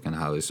of a fucking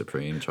Haley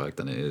Supreme track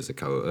than it is a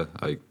Kota.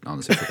 I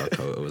honestly forgot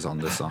Kota was on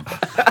this song.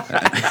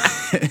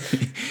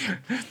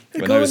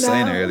 When I was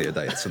saying earlier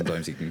that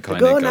sometimes you can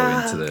kind of go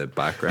into the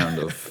background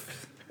of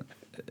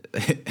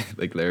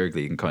like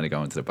lyrically you can kind of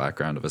go into the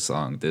background of a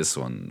song. This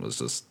one was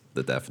just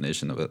the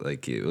definition of it.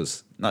 Like it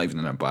was not even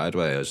in a bad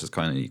way. It was just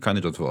you kind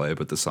of just vibe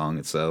with the song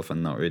itself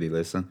and not really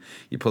listen.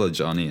 You pull a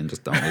Johnny and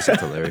just don't listen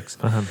to lyrics.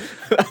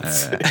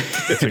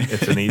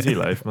 It's an easy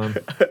life, man.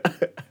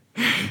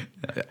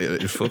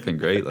 It's fucking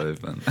great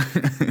life, man.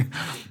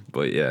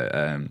 But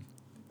yeah,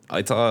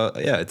 I thought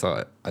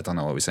I don't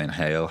know what we're saying.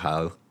 Haley.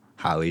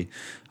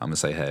 I'm gonna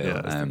say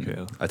Hale.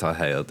 Yeah, I thought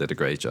Hale did a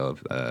great job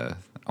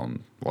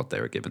on what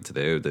they were given to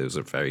do. There was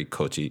a very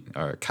catchy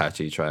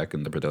track,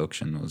 and the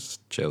production was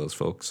chill as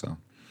fuck. So,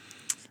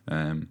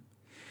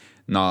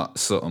 not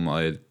something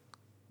I'd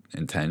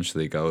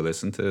intentionally go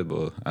listen to,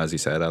 but as you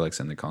said, Alex,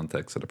 in the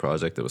context of the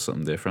project, it was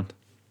something different.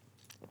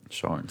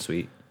 Short and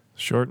sweet.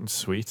 Short and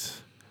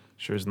sweet.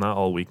 Sure, isn't that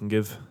all we can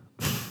give?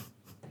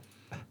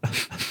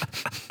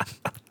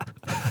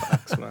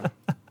 Facts, man.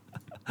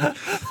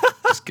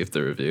 Just give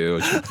the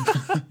review.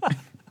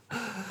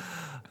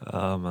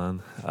 Oh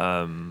man.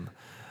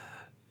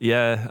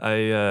 Yeah,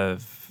 I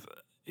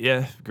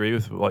agree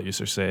with what you're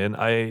saying.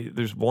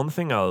 There's one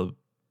thing I'm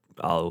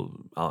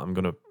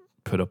gonna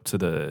put up to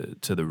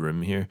the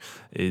room here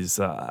is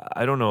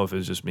I don't know if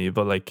it's just me,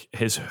 but like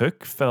his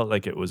hook felt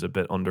like it was a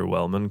bit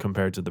underwhelming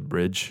compared to the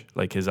bridge,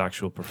 like his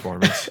actual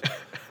performance.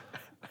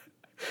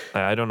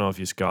 I don't know if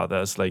he's got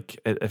that. It's like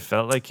it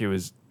felt like he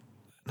was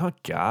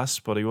not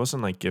gassed, but he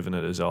wasn't like giving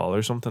it his all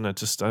or something. I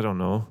don't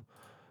know.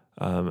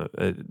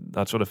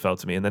 That's what it felt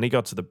to me. And then he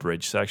got to the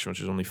bridge section,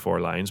 which was only 4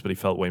 lines, but he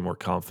felt way more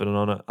confident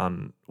on it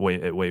and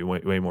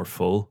way more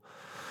full.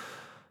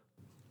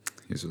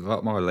 He's a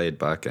lot more laid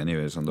back,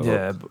 anyways. On the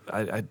Yeah, hook. but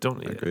I don't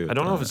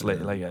know if it's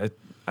laid. Like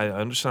I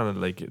understand it,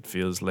 like it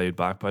feels laid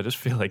back, but I just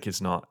feel like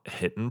it's not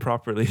hitting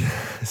properly.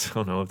 I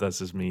don't know if that's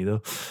just me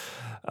though.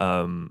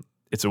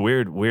 It's a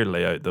weird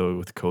layout though,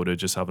 with Kota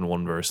just having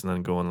one verse and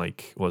then going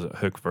like, was it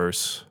hook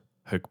verse,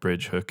 hook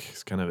bridge, hook?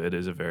 It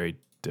is a very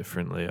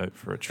different layout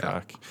for a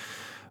track.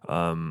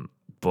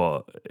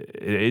 But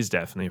it is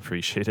definitely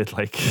appreciated,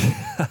 like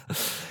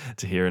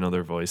to hear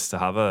another voice. To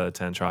have a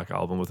 10-track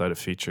album without a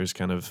feature is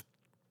kind of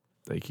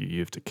like you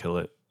have to kill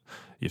it.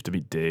 You have to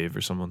be Dave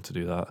or someone to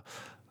do that.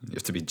 You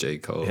have to be J.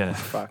 Cole. Yeah,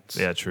 Facts.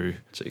 yeah, true.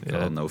 J.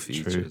 Cole, no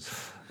features.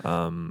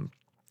 True.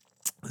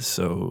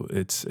 So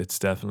it's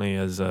definitely,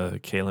 as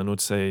Kaelin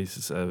would say,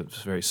 it's a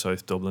very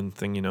South Dublin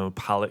thing, you know,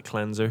 palate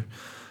cleanser.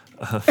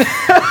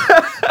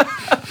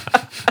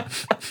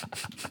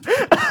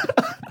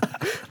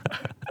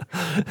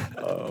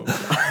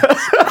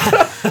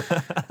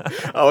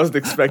 I wasn't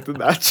expecting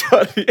that,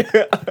 Johnny.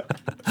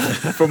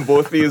 From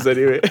both of these,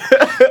 anyway.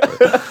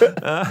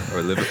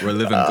 We're living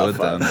good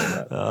down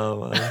there.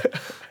 Oh man.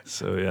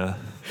 So yeah,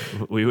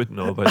 we would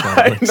know about that.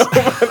 I know,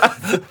 man.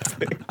 That's the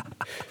thing.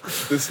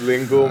 This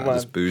lingo, man.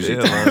 This bougie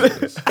Yeah,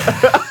 thing.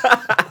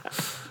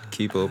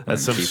 Keep up, man.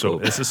 That's some Keep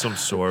up. this is some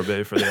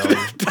sorbet for the album.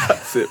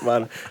 That's it,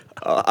 man.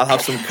 I'll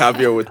have some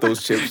caviar with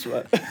those chips,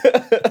 man.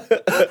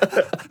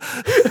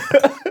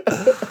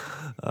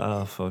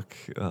 Oh fuck.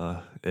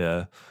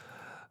 Yeah.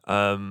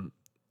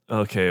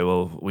 Okay,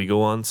 well we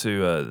go on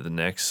to the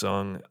next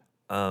song.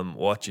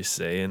 What You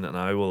Saying, and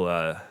I will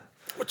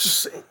What you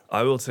saying?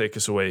 I will take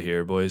us away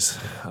here, boys.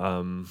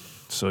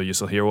 So you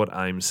shall hear what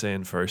I'm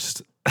saying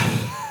first.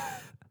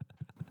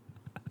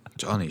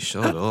 Johnny,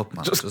 shut up,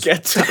 man. Just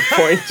get to the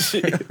point,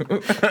 shit.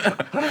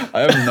 I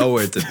have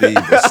nowhere to be,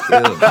 but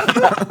still.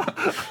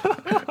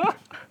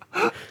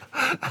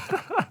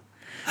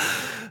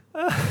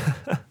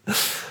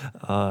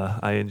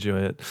 I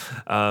enjoy it.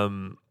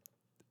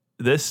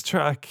 This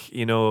track,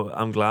 you know,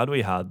 I'm glad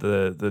we had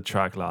the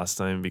track last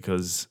time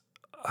because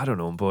I don't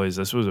know, boys,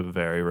 this was a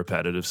very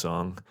repetitive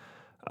song.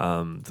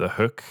 The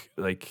hook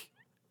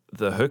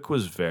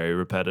was very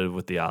repetitive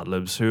with the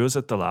ad-libs. Who was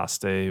it the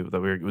last day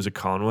that it was a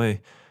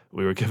Conway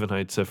we were giving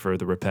out to for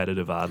the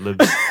repetitive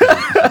ad-libs?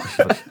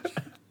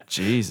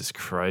 Jesus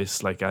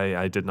Christ, like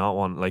I did not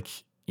want, like,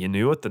 you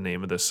knew what the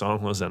name of this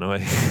song was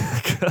anyway.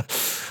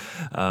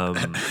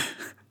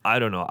 I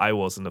don't know, I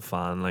wasn't a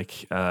fan.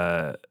 Like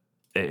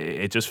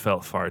it just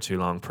felt far too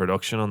long.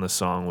 Production on the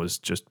song was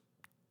just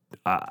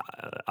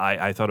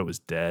I thought it was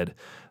dead.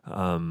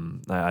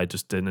 I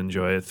just didn't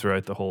enjoy it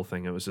throughout the whole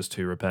thing. It was just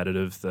too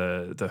repetitive.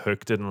 The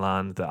hook didn't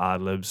land. The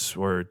ad-libs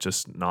were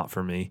just not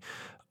for me.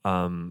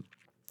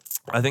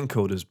 I think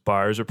Kota's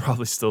bars are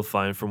probably still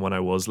fine from when I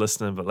was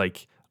listening, but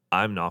like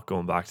I'm not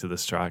going back to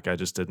this track. I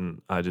just did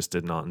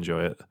not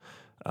enjoy it.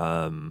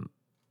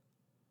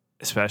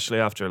 Especially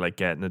after like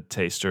getting a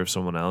taster of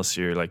someone else,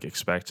 you're like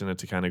expecting it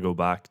to kind of go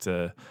back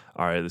to,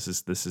 all right, this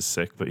is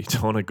sick, but you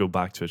don't want to go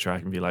back to a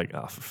track and be like,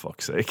 oh, for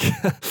fuck's sake.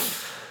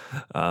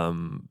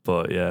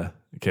 But yeah,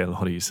 Kaelin,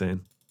 what are you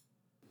saying?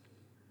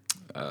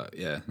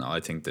 I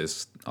think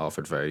this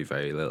offered very,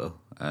 very little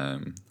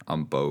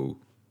on both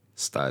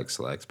Statik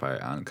Selektah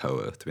part and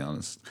Kota, to be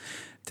honest.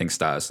 I think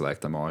Statik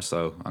Selektah more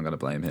so. I'm going to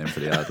blame him for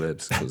the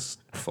ad-libs because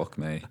fuck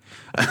me.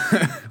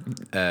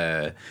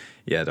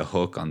 The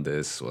hook on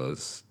this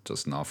was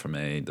just not for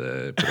me.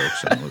 The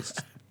production was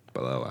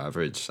below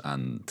average.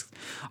 And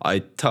I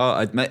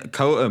thought,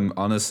 Kota,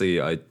 honestly,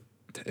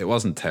 it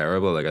wasn't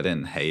terrible. Like, I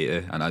didn't hate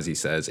it. And as he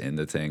says in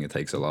the thing, it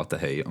takes a lot to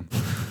hate him.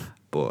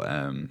 But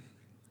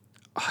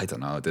I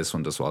don't know. This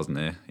one just wasn't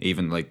it.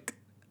 Even like,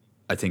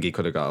 I think he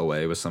could have got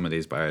away with some of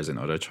these bars in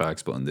other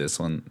tracks, but in this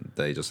one,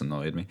 they just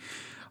annoyed me.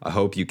 I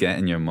hope you get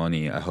in your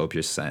money. I hope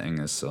your setting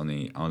is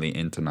sunny. Only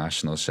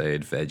international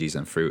shade, veggies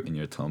and fruit in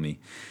your tummy.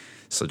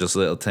 So just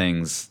little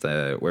things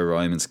that where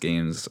rhyming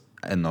schemes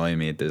annoy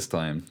me at this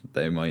time.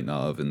 They might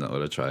not have in the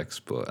other tracks,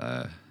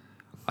 but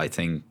I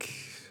think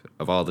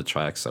of all the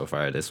tracks so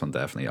far, this one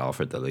definitely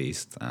offered the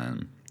least. I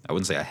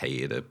wouldn't say I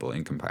hated it, but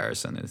in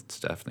comparison, it's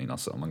definitely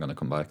not something I'm going to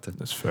come back to.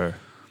 That's fair.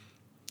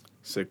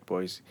 Sick,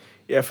 boys.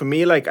 Yeah, for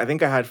me, like, for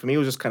me, it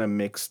was just kind of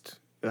mixed.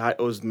 It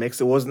was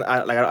mixed. It wasn't,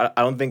 I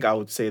don't think I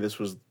would say this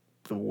was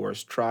the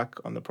worst track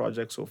on the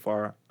project so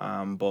far.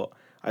 But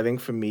I think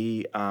for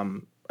me,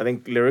 I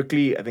think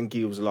lyrically, I think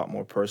he was a lot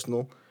more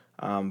personal.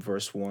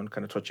 Verse 1,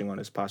 kind of touching on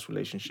his past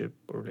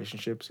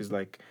relationships. He's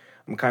like,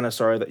 I'm kind of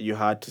sorry that you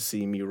had to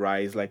see me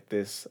rise like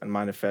this and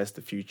manifest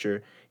the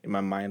future in my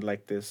mind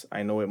like this.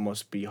 I know it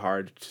must be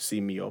hard to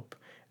see me up.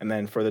 And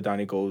then further down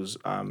he goes,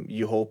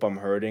 you hope I'm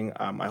hurting.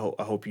 I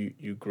hope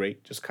you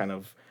great.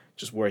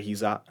 Just where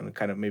he's at and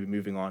kind of maybe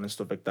moving on and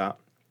stuff like that.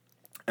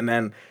 And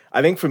then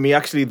I think for me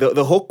actually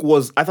the hook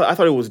was I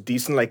thought it was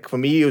decent. Like for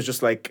me it was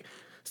just like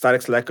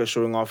Statik Selektah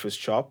showing off his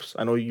chops.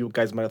 I know you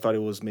guys might have thought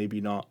it was maybe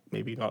not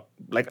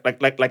like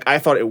I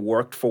thought it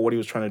worked for what he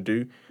was trying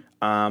to do.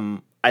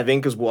 I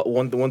think is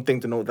one thing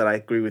to note that I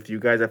agree with you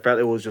guys. I felt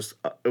it was just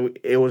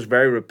it was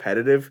very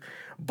repetitive,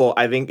 but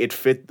I think it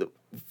fit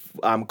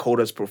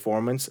Kota's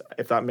performance,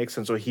 if that makes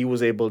sense. So he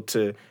was able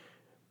to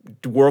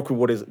work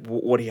with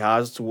what he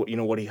has to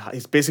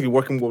he's basically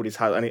working with what he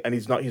has, and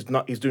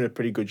he's doing a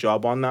pretty good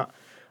job on that.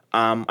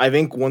 I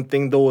think one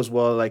thing though as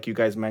well, like you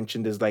guys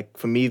mentioned, is like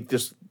for me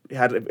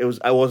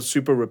I was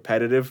super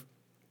repetitive,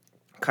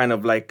 kind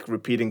of like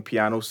repeating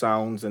piano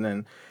sounds and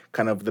then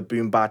kind of the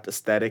boom bat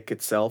aesthetic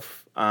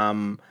itself.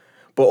 But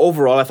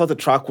overall, I thought the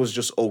track was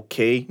just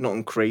okay,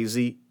 nothing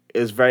crazy. It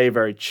was very,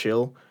 very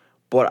chill,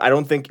 but I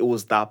don't think it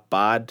was that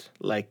bad.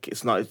 Like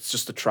it's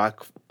just a track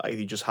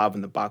you just have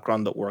in the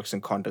background that works in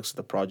context of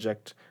the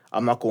project. I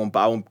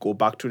won't go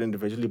back to it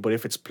individually, but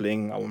if it's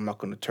playing, I'm not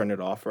going to turn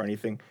it off or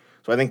anything.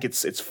 So I think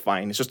it's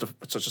fine. It's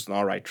just an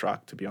alright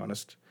track, to be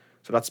honest.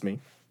 So that's me.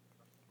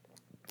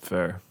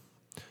 Fair.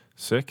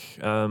 Sick.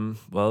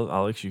 Well,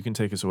 Alex, you can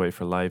take us away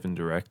for live and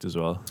direct as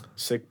well.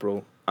 Sick,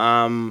 bro.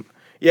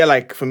 Yeah,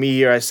 like for me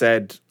here, I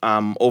said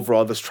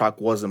overall this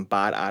track wasn't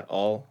bad at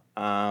all.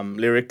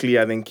 Lyrically,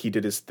 I think he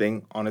did his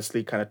thing,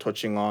 honestly, kind of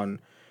touching on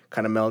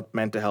kind of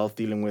mental health,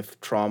 dealing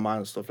with trauma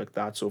and stuff like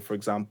that. So for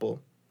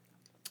example,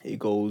 he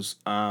goes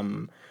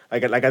like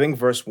I think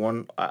verse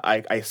 1,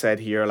 I said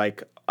here,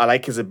 like I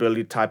like his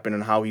ability to tap in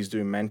on how he's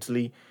doing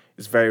mentally.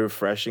 It's very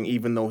refreshing,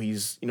 even though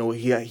he's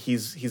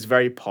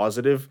very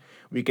positive.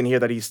 We can hear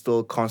that he's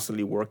still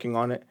constantly working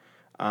on it.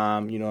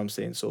 You know what I'm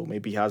saying? So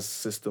maybe he has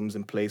systems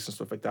in place and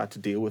stuff like that to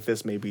deal with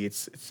this. Maybe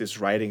it's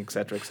just writing,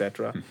 etc.,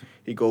 etc.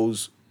 He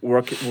goes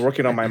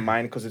working on my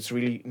mind because it's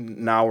really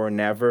now or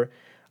never.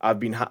 I've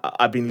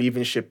been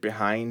leaving shit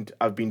behind.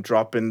 I've been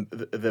dropping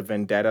the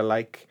vendetta.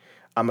 Like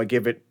I'm gonna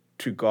give it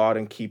to God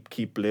and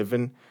keep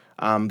living.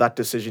 That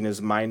decision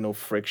is mine, no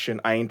friction.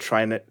 I ain't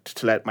trying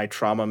to let my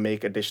trauma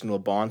make additional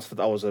bonds.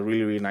 That was a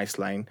really, really nice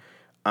line.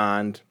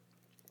 And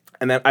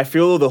then I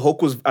feel the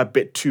hook was a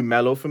bit too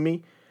mellow for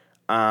me.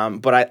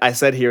 But I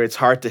said here, it's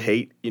hard to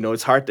hate.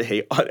 It's hard to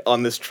hate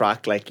on this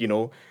track, but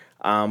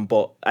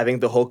I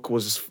think the hook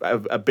was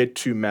a bit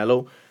too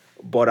mellow.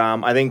 But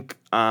I think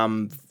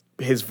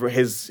his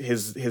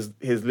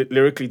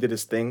lyrically did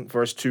his thing.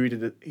 Verse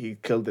 2, he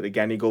killed it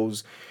again. He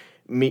goes,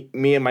 Me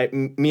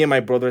and my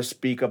brother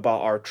speak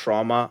about our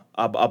trauma,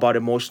 about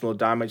emotional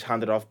damage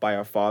handed off by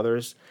our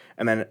fathers,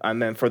 and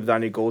then further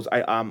down he goes,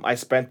 I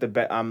spent the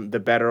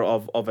better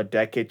of a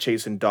decade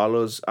chasing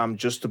dollars,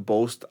 just to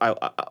boast.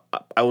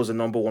 I was a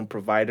number one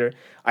provider.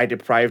 I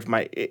deprived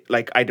my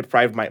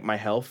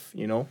health.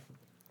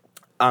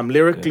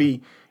 Lyrically, yeah.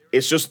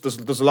 It's just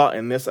there's a lot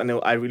in this, and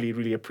I really,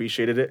 really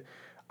appreciated it.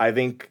 I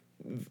think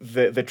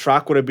the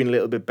track would have been a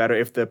little bit better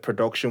if the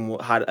production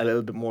had a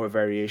little bit more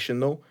variation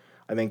though.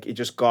 I think it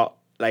just got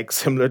like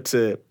similar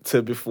to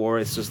before.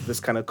 It's just this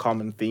kind of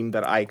common theme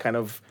that I kind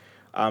of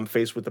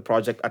faced with the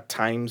project at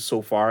times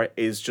so far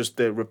is just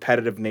the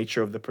repetitive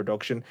nature of the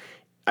production.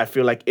 I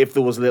feel like if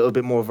there was a little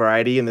bit more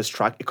variety in this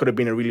track, it could have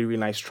been a really, really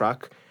nice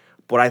track.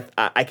 But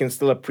I can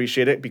still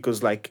appreciate it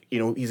because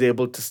he's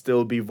able to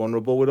still be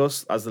vulnerable with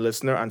us as the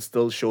listener and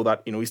still show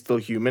that he's still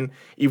human,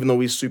 even though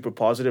he's super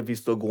positive. He's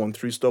still going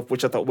through stuff,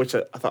 which I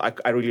thought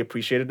I really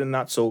appreciated in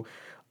that. So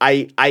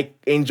I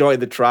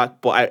enjoyed the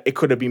track, but it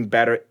could have been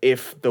better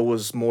if there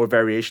was more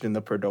variation in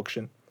the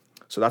production.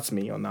 So that's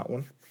me on that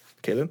one.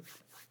 Kaylin?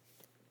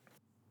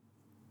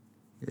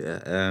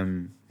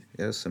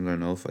 Yeah, similar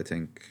enough. I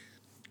think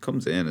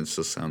comes in, it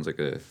just sounds like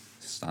a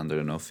standard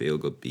enough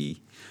feel-good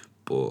beat,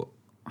 but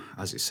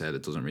as you said,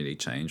 it doesn't really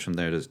change from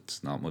there.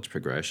 There's not much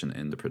progression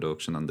in the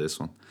production on this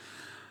one.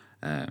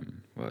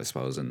 Well, I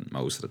suppose in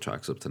most of the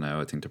tracks up to now,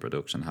 I think the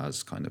production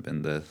has kind of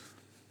been the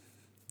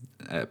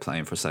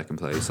playing for second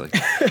place. Like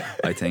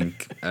I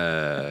think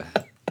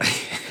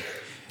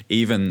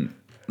even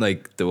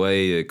like the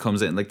way it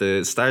comes in, like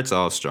it starts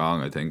off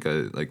strong. I think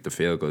like the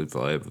feel good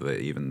vibe of it,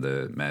 even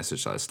the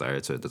message that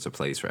starts with, there's a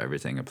place for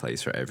everything, a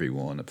place for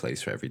everyone, a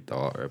place for every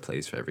daughter, a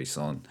place for every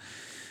son.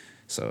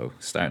 So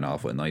starting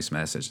off with a nice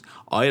message.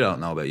 I don't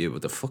know about you,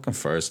 but the fucking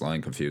first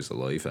line confused the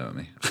life out of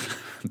me.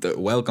 The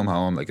welcome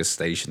home, like a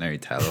stationary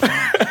telephone.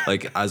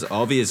 Like as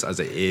obvious as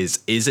it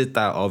is it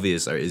that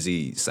obvious, or is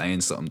he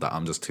saying something that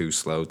I'm just too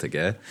slow to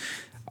get?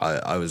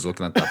 I was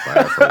looking at that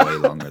bar for way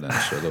longer than I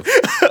should have.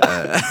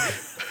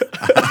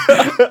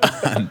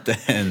 And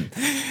then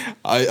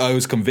I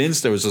was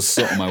convinced there was just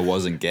something I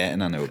wasn't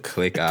getting and it would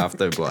click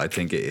after, but I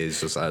think it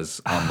is just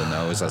as on the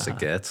nose as it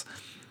gets.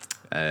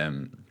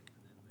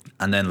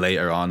 And then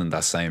later on in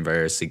that same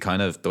verse, he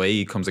kind of, the way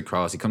he comes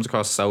across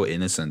so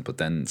innocent, but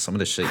then some of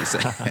the shit he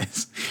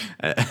says,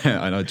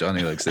 I know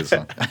Johnny likes this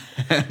one.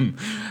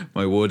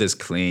 My wood is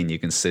clean, you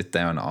can sit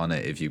down on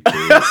it if you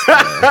please.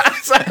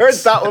 So I heard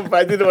that one, but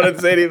I didn't want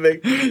to say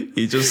anything.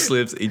 He just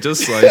slides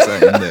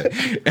that in there.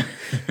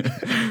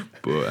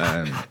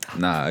 But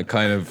nah,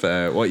 kind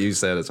of what you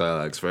said as well,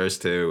 Alex. Verse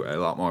 2, a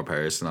lot more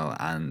personal,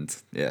 and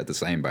yeah, the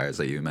same bars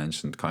that you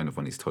mentioned, kind of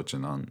when he's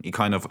touching on, he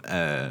kind of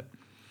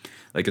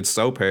like it's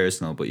so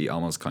personal, but he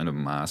almost kind of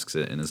masks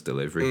it in his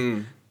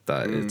delivery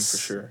that it's for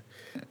sure.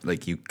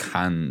 Like you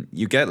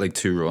get like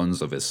 2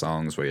 runs of his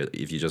songs where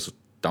if you just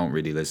don't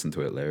really listen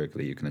to it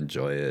lyrically, you can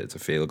enjoy it. It's a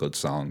feel good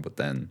song, but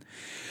then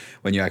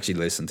when you actually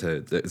listen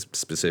to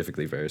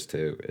specifically verse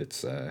 2,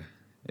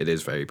 it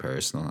is very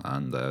personal,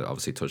 and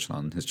obviously touching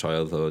on his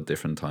childhood,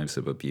 different types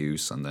of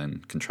abuse, and then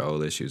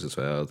control issues as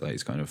well that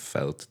he's kind of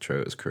felt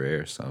throughout his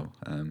career. So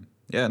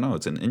yeah, no,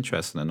 it's an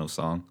interesting enough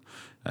song.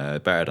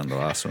 Better than the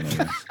last one, I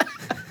guess.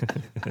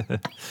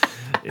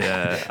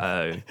 Yeah,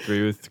 I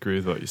agree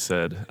with what you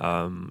said.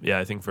 Yeah,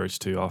 I think verse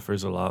 2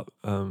 offers a lot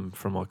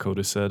from what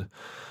Kota said,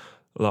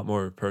 a lot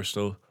more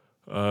personal,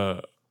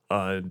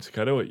 and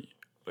kind of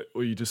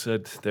what you just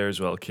said there as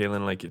well,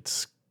 Kaelin. Like,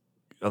 it's,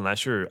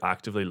 unless you're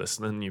actively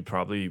listening, you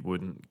probably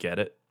wouldn't get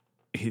it.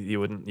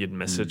 You'd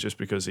miss it just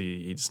because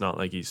he's not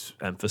like he's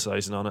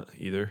emphasizing on it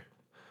either.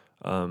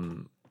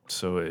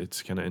 So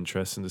it's kind of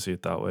interesting to see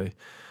it that way.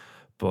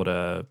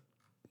 But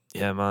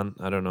yeah, man,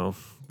 I don't know.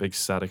 Big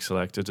Statik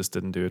Selektah just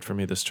didn't do it for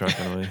me this track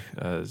anyway.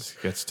 It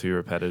gets too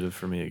repetitive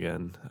for me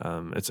again.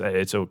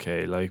 It's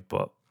okay, like,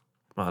 but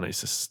man,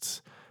 it's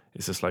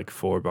just like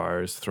 4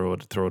 bars. Throw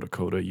it at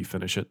Kota, you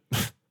finish it.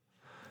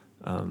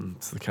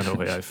 It's the kind of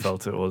way I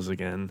felt it was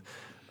again.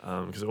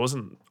 Because it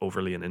wasn't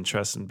overly an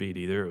interesting beat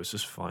either. It was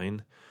just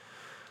fine.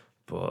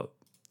 But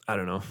I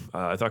don't know.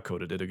 I thought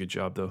Kota did a good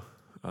job though,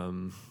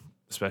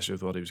 especially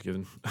with what he was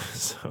given.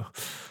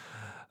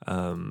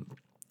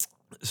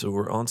 So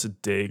we're on to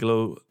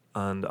Dayglow,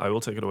 and I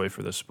will take it away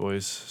for this,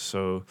 boys.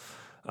 So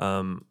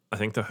I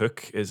think the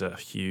hook is a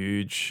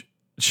huge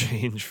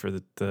change for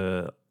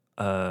the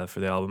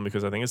album,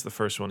 because I think it's the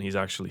first one he's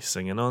actually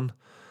singing on,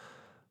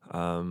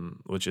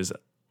 which is,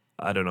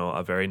 I don't know,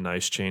 a very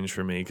nice change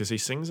for me, because he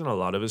sings in a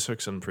lot of his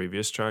hooks on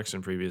previous tracks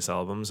and previous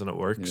albums, and it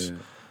works.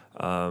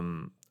 Yeah.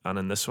 And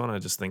in this one, I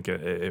just think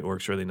it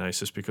works really nice,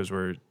 just because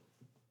we're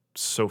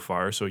so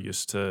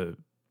used to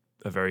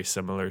a very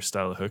similar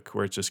style hook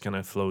where it just kind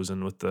of flows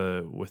in with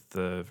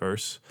the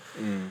verse.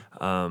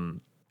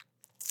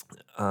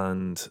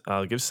 And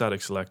I'll give Statik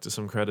Selektah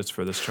some credits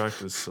for this track.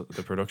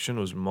 The production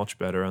was much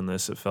better on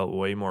this. It felt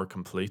way more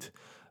complete.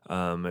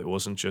 It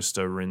wasn't just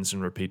a rinse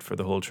and repeat for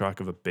the whole track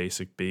of a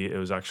basic beat. It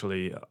was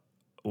actually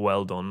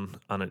well done,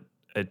 and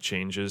it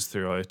changes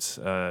throughout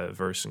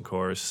verse and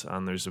chorus,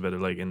 and there's a bit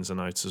of like ins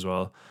and outs as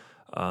well.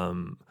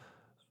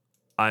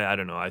 I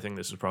don't know. I think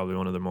this is probably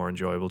one of the more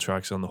enjoyable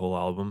tracks on the whole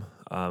album.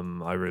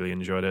 I really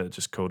enjoyed it.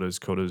 Just Kota's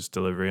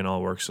delivery and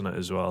all works on it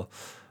as well.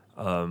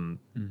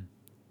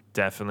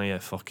 Definitely a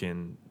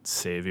fucking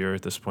savior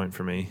at this point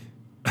for me.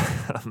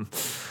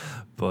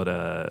 But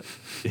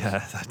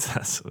yeah,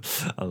 that's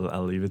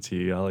I'll leave it to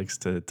you, Alex,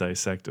 to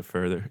dissect it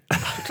further.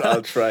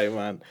 I'll try,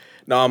 man.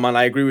 No, man,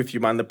 I agree with you,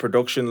 man. The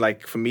production,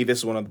 like, for me, this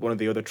is one of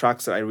the other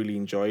tracks that I really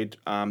enjoyed.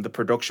 The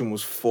production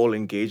was full,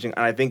 engaging,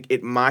 and I think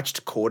it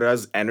matched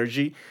Kota's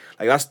energy.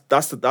 Like,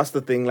 that's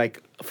the thing.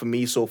 Like, for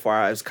me so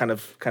far, I was kind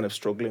of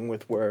struggling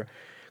with, where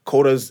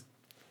Kota's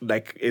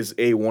like is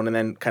A1, and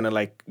then kind of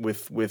like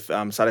with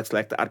Statik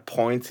Selektah at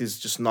points is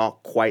just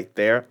not quite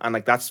there, and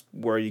like that's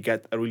where you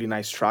get a really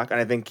nice track. And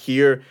I think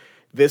here,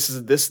 this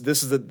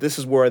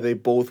is where they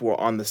both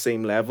were on the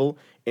same level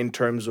in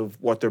terms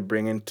of what they're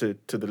bringing to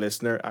the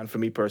listener. And for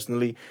me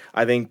personally,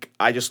 I think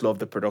I just love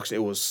the production.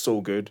 It was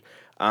so good.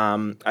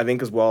 I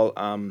think as well,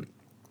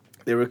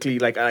 lyrically,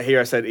 like here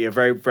I said, yeah,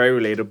 very very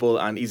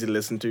relatable and easy to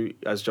listen to,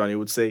 as Johnny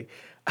would say.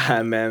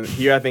 And then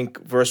here, I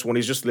think verse 1,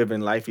 he's just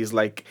living life. He's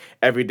like,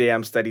 every day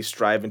I'm steady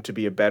striving to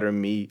be a better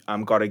me.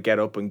 I'm gotta get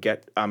up and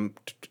get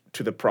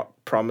to the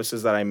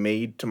promises that I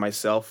made to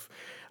myself.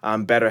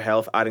 Better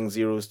health, adding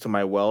zeros to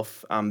my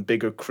wealth.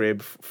 Bigger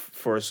crib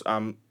for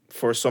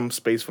some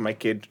space for my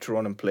kid to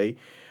run and play.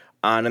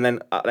 And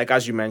then like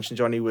as you mentioned,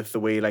 Johnny, with the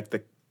way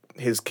like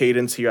his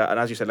cadence here, and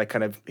as you said, like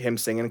kind of him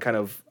singing kind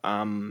of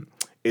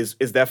is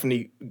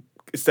definitely,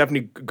 it's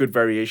definitely good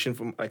variation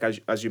from, like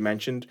as you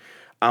mentioned.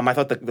 I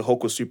thought the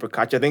hook was super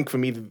catchy. I think for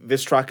me,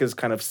 this track is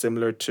kind of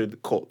similar to the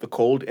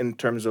Cold in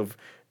terms of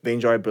the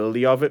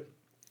enjoyability of it.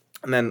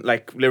 And then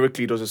like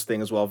lyrically does his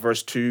thing as well.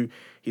 Verse 2,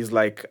 he's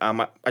like,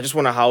 I just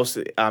want a house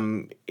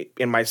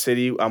in my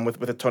city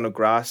with a ton of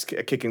grass,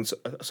 kicking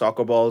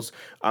soccer balls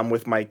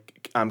with my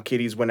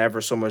kiddies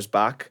whenever summer's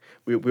back.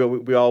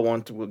 We all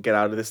want to get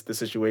out of this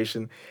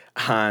situation,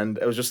 and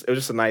it was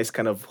just a nice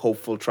kind of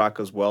hopeful track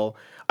as well.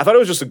 I thought it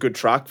was just a good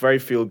track, very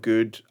feel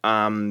good,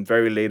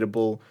 very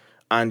relatable.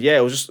 And yeah,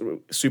 it was just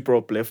super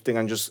uplifting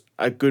and just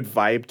a good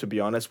vibe, to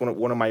be honest.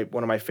 One of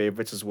my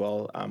favorites as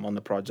well on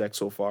the project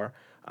so far.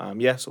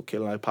 Yeah, so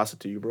Kaelan, I'll pass it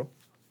to you, bro.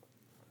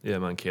 Yeah,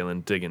 man,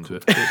 Kaelan, dig into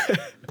it.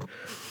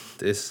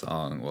 This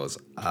song was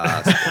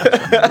ass.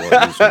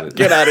 What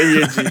Get out of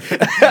here, G.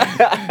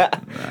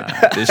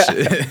 Nah,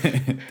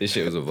 this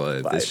shit was a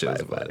vibe. This shit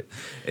was a vibe.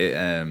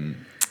 It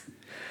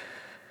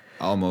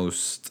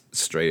almost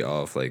straight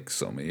off like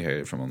something you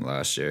heard from him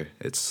last year.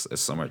 It's a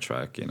summer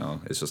track, you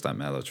know. It's just that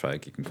mellow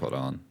track you can put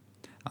on.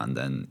 And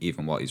then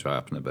even what he's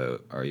rapping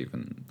about, or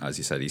even, as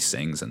you said, he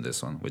sings in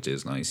this one, which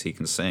is nice. He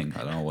can sing.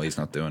 I don't know why he's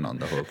not doing it on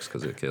the hooks,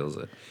 because it kills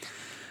it.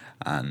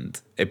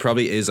 And it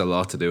probably is a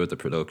lot to do with the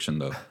production,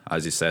 though.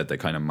 As you said, they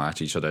kind of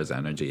match each other's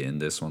energy in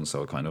this one,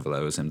 so it kind of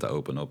allows him to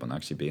open up and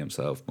actually be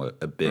himself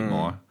a bit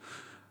more.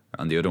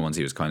 And the other ones,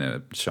 he was kind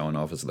of showing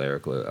off his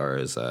lyrical or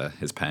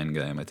his pen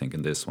game. I think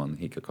in this one,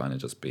 he could kind of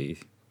just be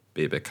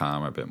a bit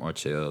calmer, a bit more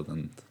chilled,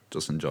 and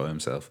just enjoy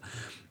himself.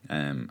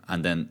 And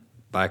then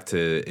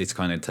it's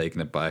kind of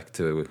taking it back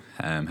to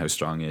how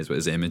strong he is with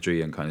his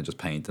imagery and kind of just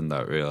painting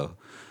that real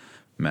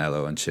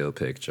mellow and chill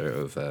picture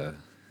of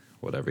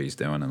whatever he's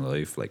doing in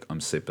life. Like,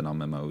 I'm sipping on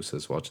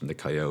mimosas, watching the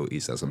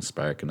coyotes as I'm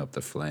sparking up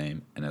the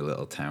flame in a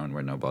little town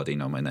where nobody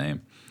know my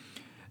name.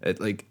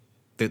 It like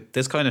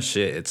this kind of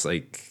shit. It's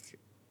like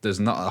there's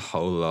not a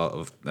whole lot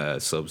of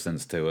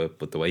substance to it,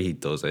 but the way he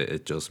does it,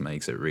 it just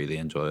makes it really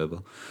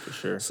enjoyable. For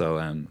sure. So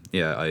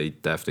yeah, I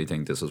definitely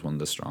think this is one of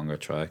the stronger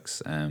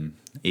tracks.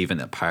 Even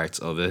the parts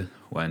of it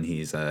when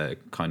he's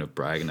kind of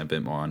bragging a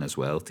bit more on his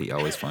wealth, he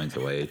always finds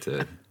a way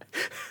to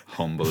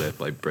humble it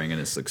by bringing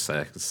his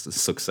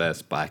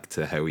success back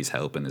to how he's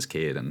helping his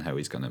kid and how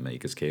he's going to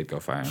make his kid go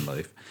far in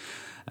life.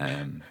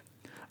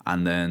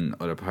 And then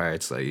other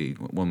parts, like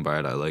one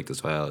bar that I liked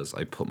as well is,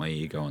 I put my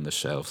ego on the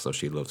shelf so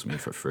she loves me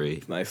for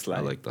free. Nice line.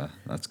 I like that.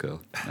 That's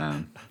cool.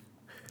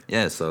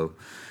 Yeah, so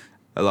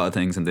a lot of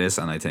things in this,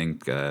 and I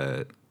think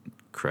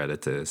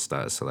credit to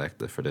Statik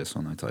Selektah for this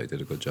one. I thought he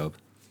did a good job.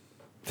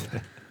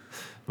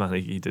 Man,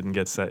 he didn't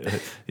get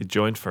set. He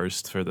joined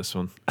first for this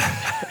one.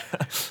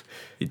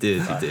 He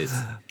did.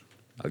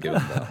 I'll give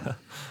him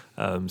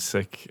that.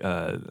 Sick.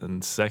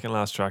 And second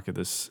last track of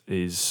this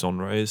is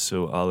Sunrise.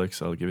 So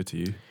Alex, I'll give it to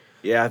you.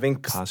 Yeah, I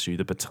think. Pass you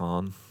the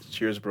baton.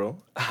 Cheers, bro.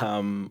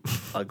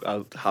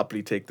 I'll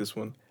happily take this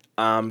one.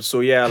 So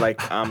yeah,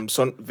 like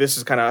so this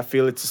is kind of, I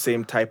feel it's the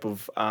same type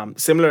of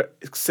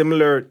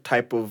similar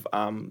type of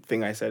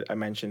thing I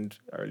mentioned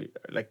earlier,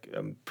 like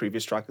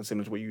previous track, and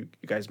similar to what you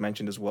guys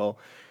mentioned as well.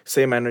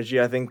 Same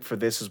energy, I think, for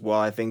this as well.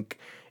 I think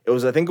it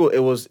was a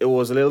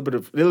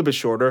little bit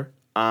shorter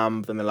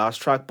than the last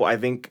track, but I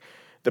think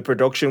the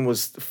production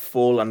was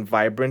full and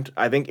vibrant.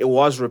 I think it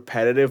was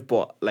repetitive,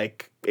 but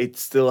like it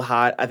still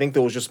had, I think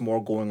there was just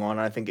more going on.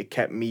 And I think it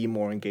kept me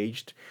more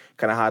engaged.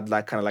 Kind of had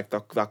that kind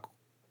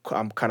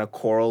of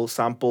choral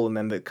sample, and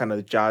then the kind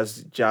of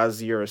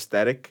jazzier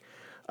aesthetic.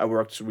 I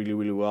worked really,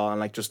 really well,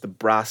 and like just the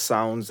brass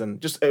sounds,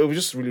 and it was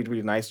just really,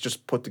 really nice,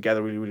 just put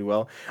together really, really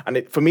well.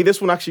 And for me, this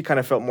one actually kind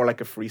of felt more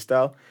like a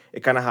freestyle.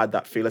 It kind of had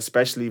that feel,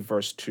 especially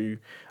verse 2.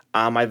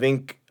 I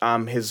think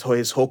his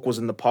hook was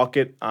in the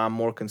pocket,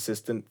 more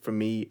consistent for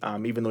me.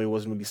 Even though he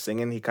wasn't really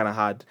singing, he kind of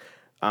had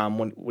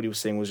what he was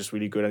saying was just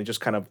really good, and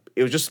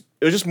it was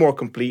just more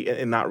complete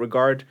in that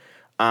regard.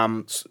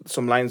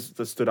 Some lines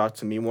that stood out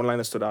to me. One line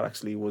that stood out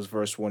actually was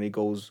verse 1. He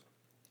goes,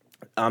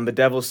 "The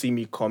devil see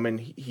me coming.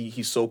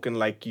 He's soaking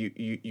like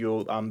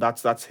you.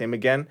 That's him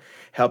again,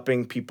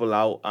 helping people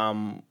out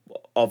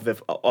of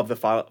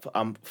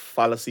the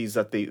fallacies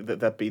that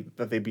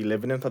they be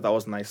living in." I thought that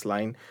was a nice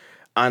line.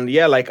 And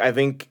yeah, like I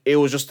think it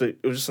was just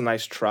a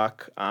nice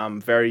track.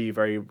 Very,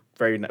 very,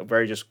 very,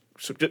 very it's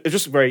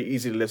just very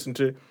easy to listen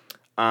to.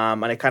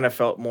 And it kind of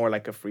felt more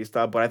like a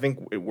freestyle, but I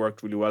think it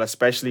worked really well,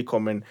 especially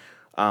coming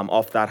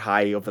off that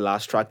high of the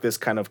last track. This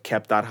kind of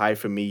kept that high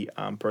for me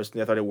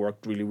personally. I thought it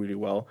worked really, really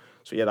well.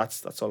 So yeah,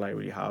 that's all I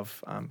really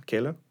have.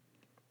 Kaelan?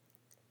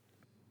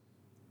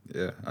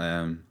 Yeah,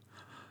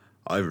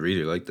 I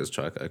really like this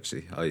track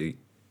actually. I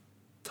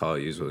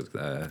thought you would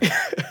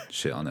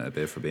shit on it a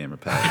bit for being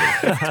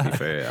repetitive. To be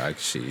fair,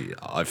 actually,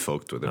 I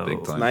fucked with it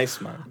big time.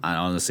 Nice, man. And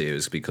honestly, it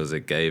was because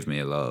it gave me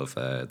a lot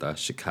of that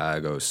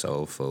Chicago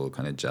soulful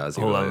kind of jazzy.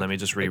 Hold on, vibe. let me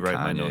just rewrite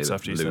my notes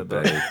after you said Lupe,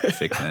 that.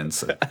 Vic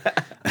Mensa.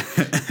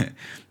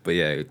 But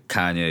yeah,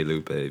 Kanye,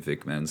 Lupe,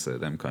 Vic Mensa,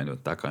 that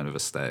kind of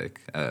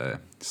aesthetic.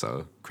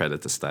 So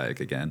credit to Statik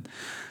again.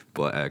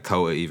 But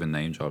Kota even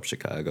name dropped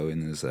Chicago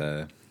in his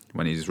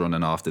when he's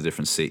running off the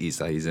different cities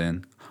that he's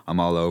in. I'm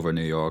all over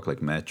New York,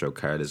 like Metro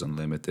card is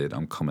unlimited.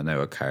 I'm coming out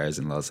of cars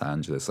in Los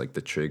Angeles, like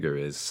the trigger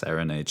is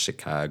Serenade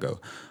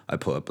Chicago. I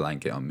put a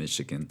blanket on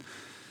Michigan.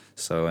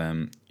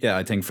 So yeah,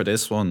 I think for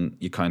this one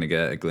you kind of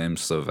get a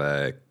glimpse of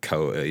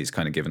Kota. He's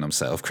kind of giving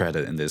himself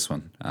credit in this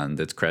one, and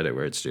it's credit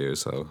where it's due.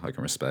 So I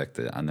can respect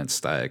it. And then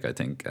Statik, I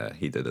think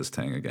he did his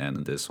thing again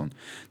in this one.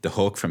 The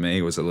hook for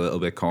me was a little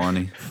bit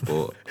corny,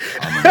 but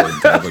I'm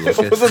willing to have a look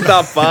at. It wasn't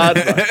that bad.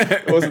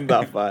 It wasn't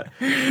that bad.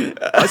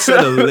 I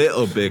said a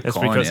little bit It's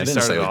corny. because I he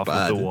didn't say started it was off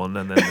bad. with the 1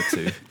 and then the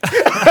 2.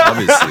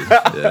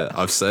 Obviously, yeah,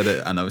 I've said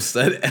it, and I've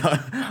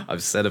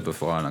said it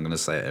before, and I'm gonna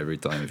say it every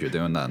time. If you're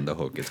doing that in the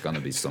hook, it's gonna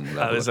be some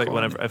level. I was of like,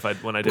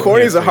 corny. when I did.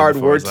 Corny is a hear hard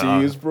before, I word was to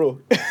like, use, bro.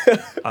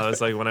 I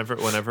was like, whenever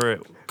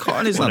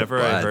Corny's not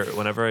bad.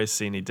 whenever I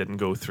seen he didn't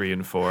go 3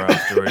 and 4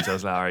 afterwards, I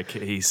was like, all right,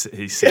 he saved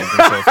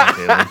himself from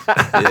failing.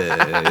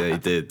 Yeah, he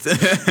did.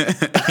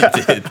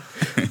 He did.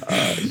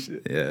 Oh,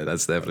 shit. Yeah,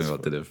 that's definitely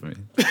what did it for me.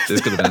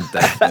 This could have been a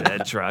definite,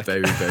 Dead track.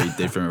 very, very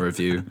different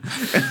review.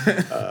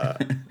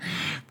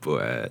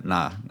 But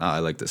nah, I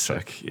like this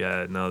track.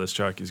 Yeah, no, this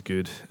track is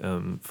good.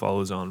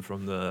 Follows on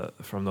from the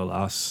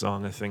last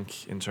song, I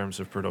think, in terms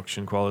of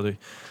production quality.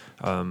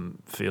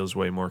 Feels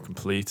way more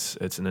complete.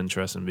 It's an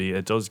interesting beat.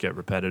 It does get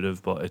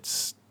repetitive,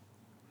 but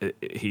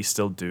he's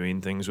still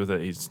doing things with it.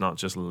 He's not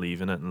just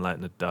leaving it and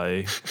letting it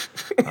die.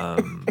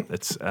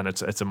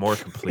 It's a more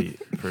complete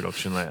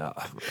production. Like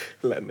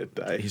Letting it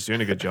die. he's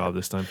doing a good job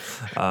this time.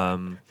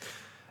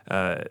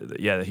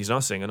 Yeah, he's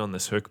not singing on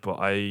this hook, but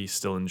I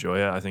still enjoy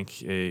it. I think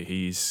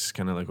he's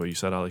kind of like what you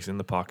said, Alex, in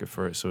the pocket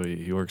for it, so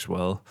he works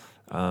well.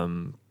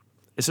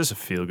 It's just a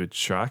feel good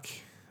track.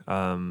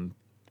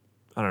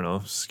 I don't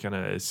know. It's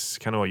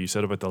kind of what you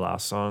said about the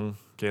last song,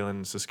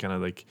 Galen. It's just kind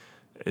of like,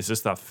 it's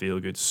just that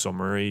feel good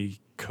summery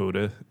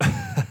Kota,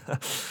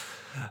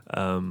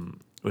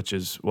 which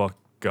is what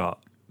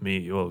got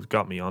me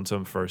onto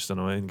him first in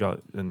a way,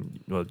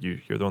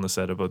 you're the one that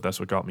said about that's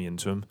what got me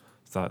into him.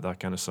 That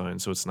kind of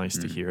sound. So it's nice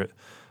to hear it,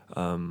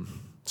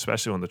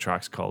 especially when the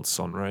track's called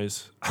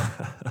Sunrise.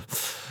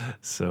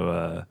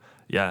 So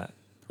yeah.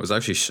 I was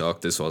actually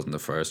shocked this wasn't the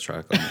first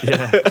track.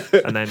 Yeah,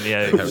 and then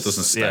It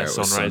doesn't start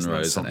with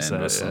sunrise and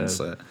end with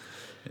sunset.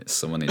 Yeah,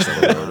 someone needs to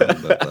have a word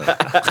about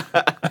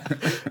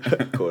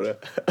that. Kota.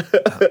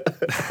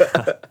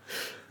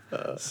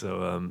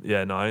 So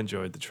yeah, no, I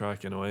enjoyed the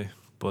track in a way,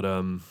 but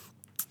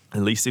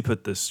at least he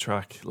put this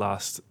track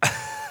last.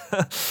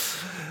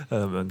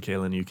 And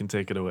Kaylin, you can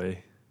take it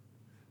away.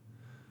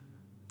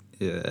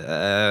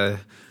 Yeah,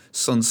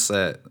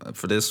 Sunset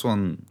for this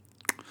one.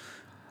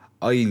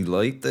 I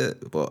liked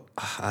it, but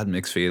I had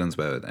mixed feelings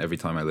about it every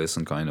time I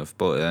listened, kind of.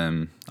 But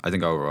I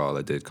think overall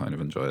I did kind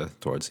of enjoy it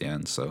towards the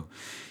end. So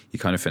he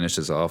kind of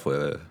finishes off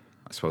with,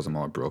 I suppose, a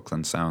more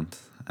Brooklyn sound.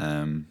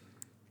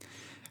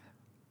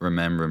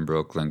 Remembering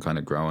Brooklyn, kind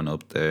of growing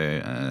up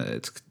there.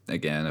 It's,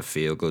 again, a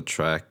feel-good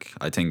track.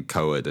 I think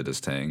Kota did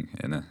his thing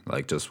in it,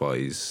 like just what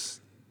he's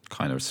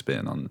kind of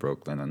spitting on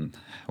Brooklyn and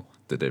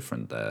the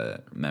different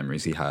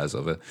memories he has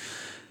of it.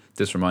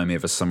 This reminded me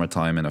of a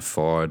summertime in a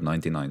Ford,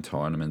 99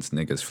 tournaments,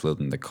 niggas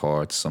flooding the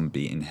courts, some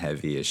beating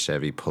heavy, a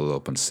Chevy pull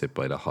up and sit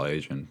by the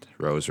hydrant,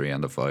 rosary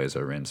and the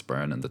visor, rinse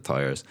burning the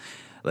tires.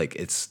 Like,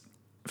 it's,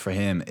 for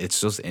him, it's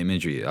just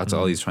imagery. That's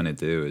all he's trying to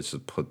do, is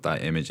just put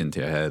that image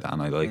into your head,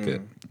 and I like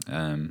it.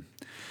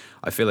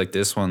 I feel like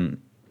this one,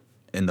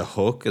 in the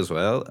hook as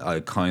well,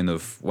 I kind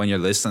of, when you're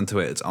listening to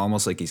it, it's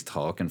almost like he's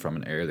talking from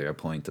an earlier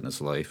point in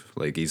his life.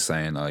 Like, he's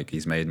saying, like,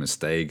 he's made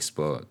mistakes,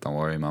 but don't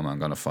worry, mama, I'm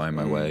going to find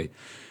my way.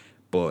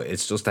 But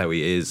it's just how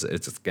he is.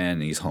 It's,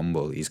 again, he's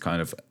humble. He's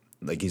kind of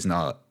like, he's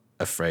not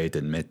afraid to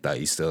admit that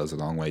he still has a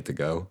long way to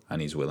go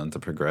and he's willing to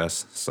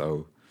progress.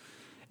 So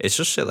it's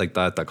just shit like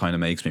that kind of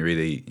makes me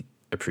really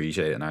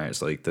appreciate an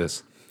artist like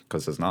this,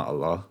 because there's not a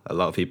lot. A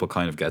lot of people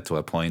kind of get to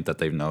a point that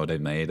they know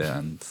they've made it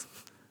and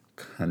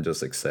can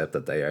just accept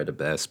that they are the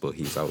best. But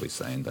he's always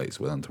saying that he's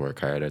willing to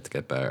work harder to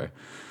get better.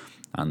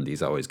 And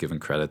he's always giving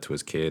credit to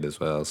his kid as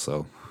well.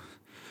 So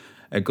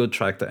a good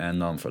track to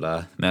end on for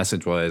that.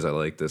 Message-wise, I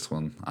like this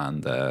one.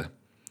 And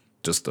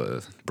just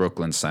the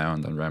Brooklyn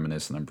sound and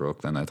reminiscing on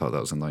Brooklyn, I thought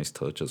that was a nice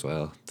touch as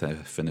well to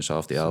finish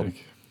off the album.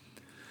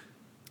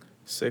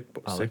 Sick,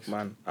 Alex?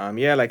 man.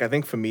 Yeah, like I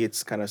think for me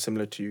it's kind of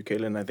similar to you,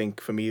 Kaylin. I think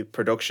for me,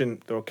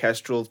 production, the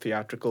orchestral,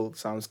 theatrical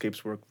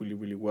soundscapes work really,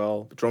 really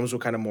well. The drums were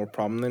kind of more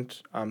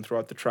prominent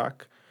throughout the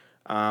track.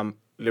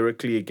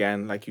 Lyrically,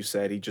 again, like you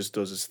said, he just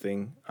does his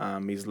thing.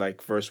 He's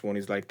like, verse 1,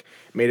 he's like,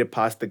 made it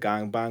past the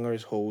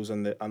gangbangers, hoes,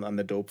 and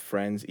the dope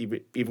friends.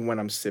 Even when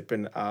I'm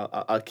sipping,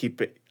 I'll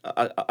keep it.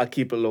 I'll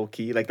keep it low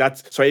key. Like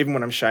that's sorry. Even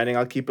when I'm shining,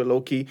 I'll keep it low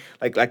key.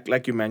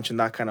 Like you mentioned,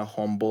 that kind of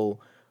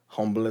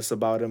humbleness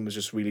about him was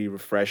just really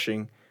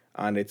refreshing,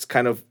 and it's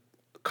kind of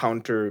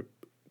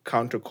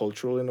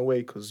countercultural in a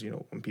way, because you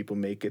know when people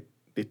make it,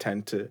 they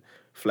tend to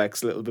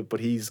flex a little bit. But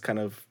he's kind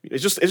of,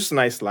 it's just a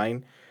nice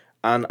line.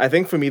 And I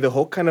think for me, the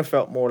hook kind of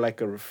felt more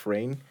like a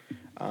refrain.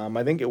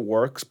 I think it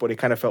works, but it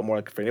kind of felt more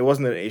like a refrain. It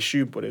wasn't an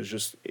issue, but it was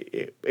just,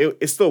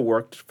 it still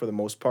worked for the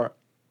most part.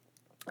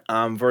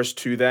 Verse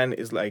 2 then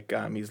is like,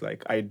 he's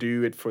like, I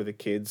do it for the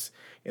kids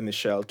in the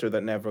shelter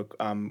that never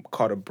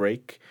caught a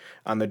break,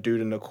 and the dude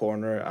in the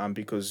corner,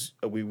 because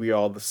we are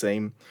all the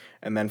same.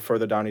 And then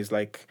further down, he's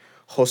like,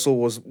 hustle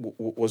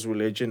was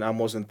religion. I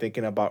wasn't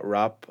thinking about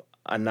rap,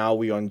 and now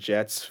we on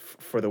jets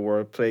for the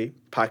wordplay,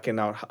 packing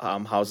out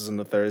houses on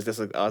the Thursday.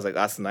 So I was like,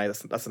 that's nice.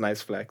 That's a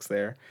nice flex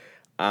there.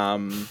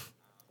 Um,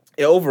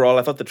 yeah, overall,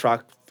 I thought the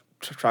track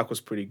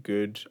was pretty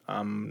good.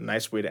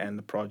 Nice way to end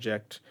the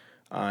project,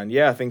 and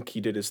yeah, I think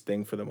he did his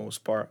thing for the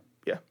most part.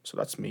 Yeah, so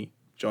that's me,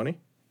 Johnny.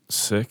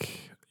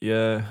 Sick.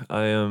 Yeah,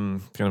 I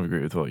kind of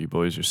agree with what you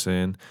boys are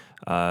saying.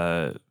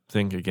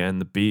 Think again,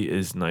 the beat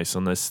is nice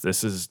on this.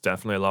 This is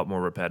definitely a lot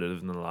more repetitive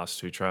than the last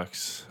two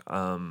tracks.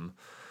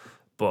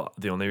 But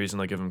the only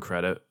reason I give him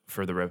credit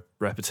for the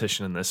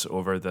repetition in this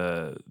over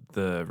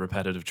the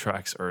repetitive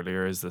tracks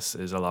earlier is this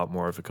is a lot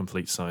more of a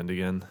complete sound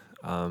again.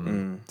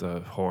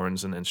 The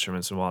horns and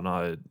instruments and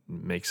whatnot, it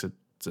makes it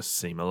just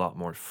seem a lot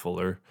more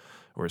fuller,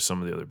 whereas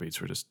some of the other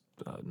beats were just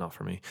not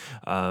for me.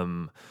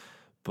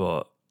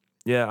 But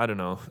yeah, I don't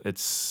know.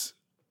 It's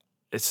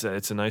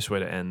a nice way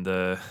to end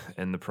the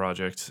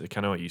project.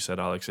 Kind of what you said,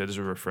 Alex. It is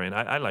a refrain.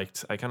 I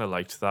kind of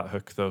liked that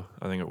hook though.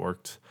 I think it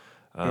worked.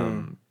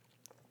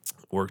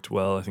 Worked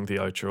well. I think the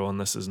outro on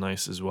this is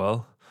nice as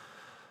well.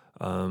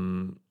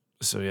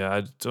 So yeah,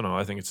 I don't know.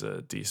 I think it's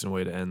a decent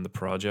way to end the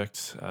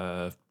project.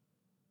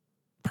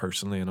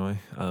 Personally, anyway.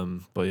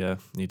 But yeah,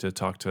 need to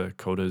talk to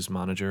Kota's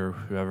manager or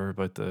whoever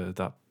about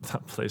that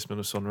placement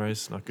of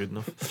Sunrise. Not good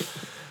enough.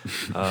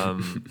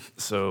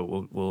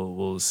 So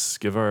we'll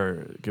give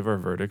our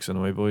verdicts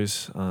anyway,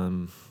 boys.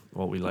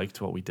 What we liked,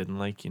 what we didn't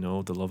like, the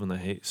love and the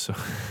hate. So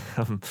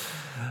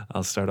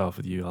I'll start off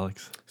with you,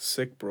 Alex.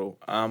 Sick, bro.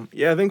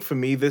 Yeah, I think for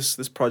me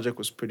this project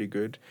was pretty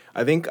good.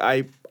 I think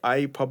I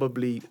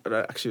probably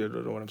actually I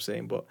don't know what I'm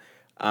saying, but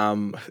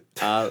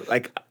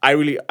like I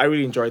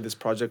really enjoyed this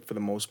project for the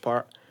most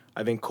part.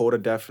 I think Kota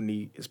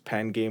definitely, his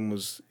pen game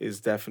is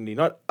definitely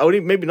not. I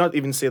would maybe not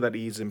even say that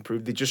he's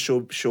improved. They just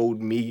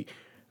showed me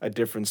a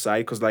different side,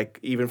 because like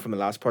even from the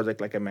last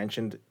project, like I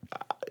mentioned,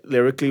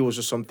 lyrically was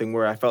just something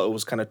where I felt it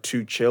was kind of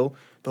too chill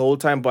the whole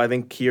time. But I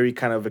think here he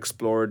kind of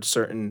explored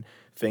certain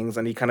things,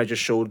 and he kind of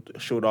just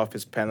showed off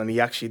his pen, and he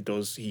actually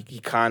does. He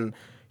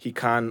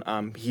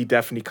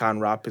definitely can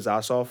rap his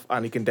ass off,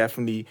 and he can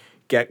definitely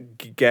get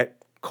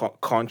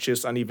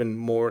conscious and even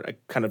more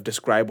kind of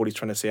describe what he's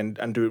trying to say,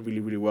 and do it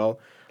really, really well.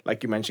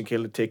 Like you mentioned,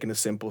 Caleb, taking a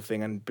simple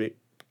thing and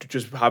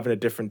just having a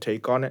different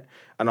take on it,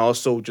 and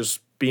also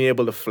just being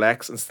able to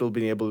flex and still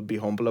being able to be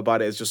humble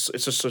about it. It's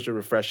just such a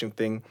refreshing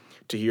thing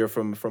to hear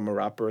from a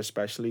rapper,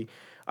 especially.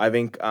 I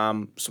think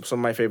some of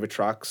my favorite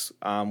tracks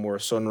were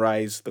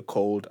Sunrise, The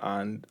Cold,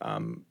 and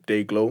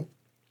Day Glow.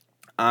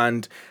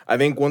 And I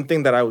think one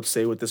thing that I would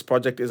say with this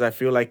project is I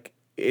feel like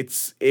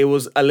it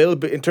was a little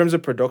bit, in terms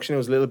of production, it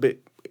was a little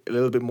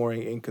bit more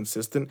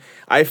inconsistent.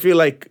 I feel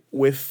like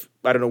with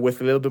a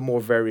little bit more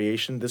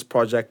variation, this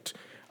project,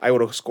 I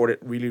would have scored it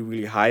really,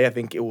 really high. I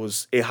think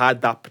it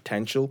had that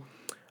potential.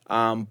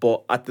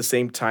 But at the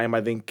same time,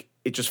 I think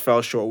it just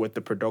fell short with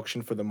the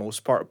production for the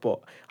most part.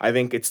 But I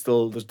think it's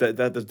still, there's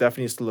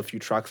definitely still a few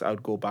tracks I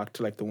would go back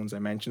to, like the ones I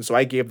mentioned. So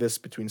I gave this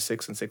between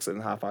 6 and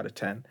 6.5 out of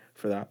 10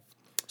 for that.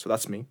 So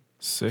that's me.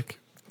 Sick.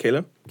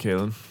 Kalen?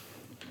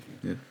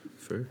 Yeah,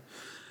 fair.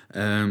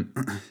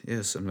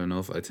 Yeah, similar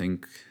enough. I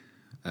think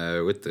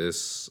with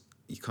this,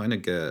 you kind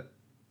of get,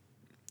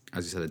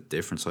 as you said, a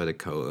different side of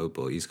Kota,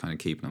 but he's kind of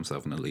keeping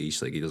himself on a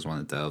leash. Like, he doesn't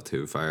want to delve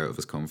too far out of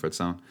his comfort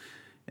zone.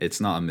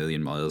 It's not a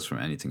million miles from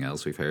anything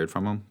else we've heard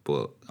from him,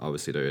 but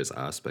obviously there is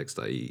aspects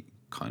that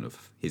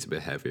he's a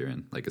bit heavier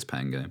in, like his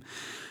pen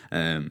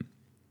game.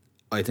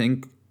 I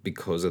think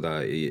because of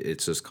that,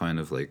 it's just kind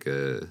of like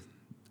a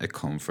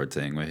comfort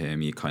thing with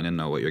him. You kind of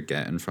know what you're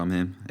getting from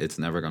him. It's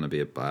never going to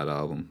be a bad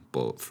album,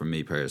 but for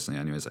me personally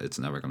anyways, it's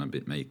never going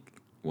to make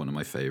one of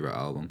my favourite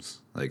albums.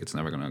 Like, it's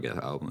never going to get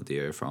album of the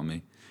year from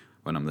me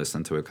when I'm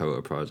listening to a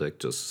Kota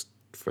project, just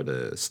for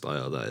the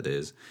style that it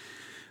is.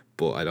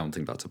 But I don't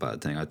think that's a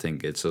bad thing. I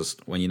think it's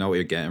just when you know what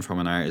you're getting from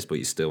an artist, but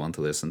you still want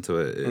to listen to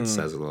it, it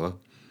says a lot.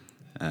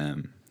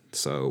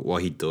 So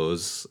what he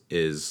does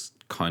is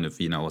kind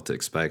of, you know what to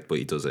expect, but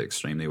he does it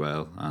extremely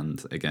well.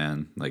 And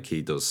again, like,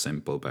 he does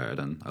simple better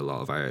than a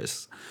lot of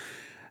artists.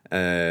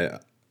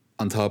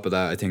 On top of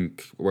that, I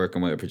think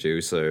working with a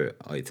producer,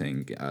 I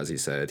think, as he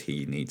said,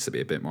 he needs to be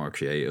a bit more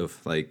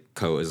creative. Like,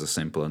 Kota is a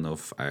simple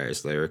enough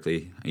artist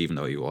lyrically, even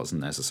though he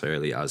wasn't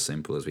necessarily as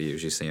simple as we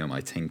usually see him.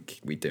 I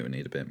think we do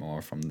need a bit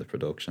more from the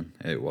production.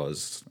 It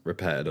was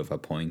repetitive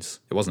at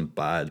points. It wasn't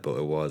bad, but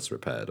it was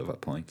repetitive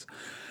at points.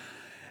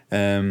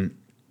 But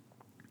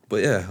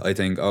yeah, I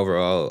think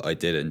overall I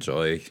did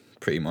enjoy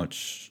pretty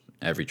much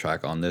every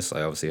track on this.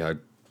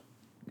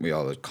 We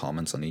all had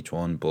comments on each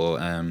one, but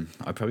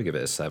I'd probably give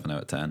it a 7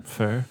 out of 10.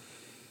 Fair.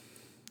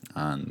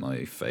 And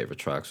my favourite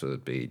tracks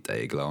would be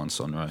Day Glow and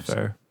Sunrise.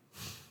 Fair.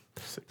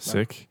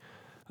 Sick.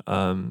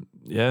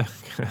 Yeah,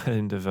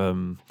 kind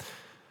of.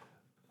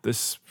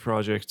 This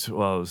project,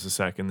 well, it was the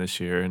second this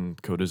year,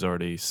 and Kota's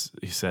already,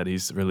 he said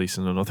he's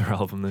releasing another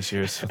album this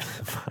year, so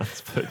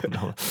he's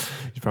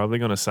probably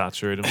going to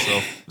saturate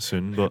himself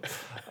soon, but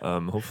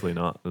hopefully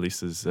not. At least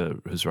his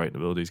writing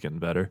ability is getting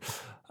better.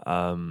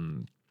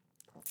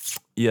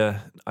 Yeah,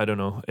 I don't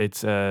know.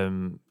 It's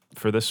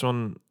for this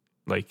one,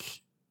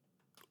 like,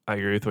 I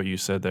agree with what you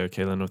said there,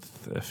 Kaylin.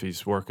 With if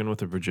he's working with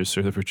the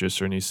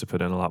producer needs to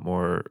put in a lot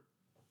more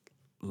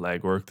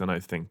legwork than I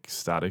think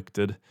Statik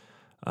did.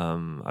 I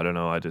don't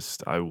know.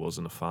 I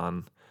wasn't a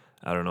fan.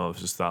 I don't know. It's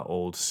just that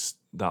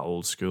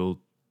old school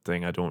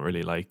thing I don't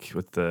really like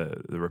with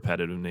the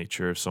repetitive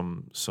nature of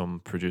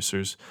some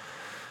producers.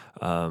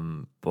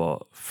 But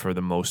for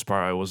the most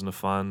part, I wasn't a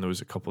fan. There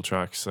was a couple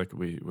tracks like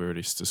we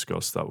already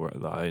discussed that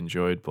I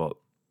enjoyed, but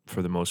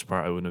for the most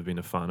part, I wouldn't have been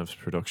a fan of his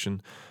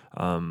production.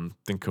 I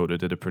think Kota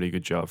did a pretty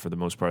good job for the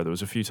most part. There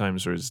was a few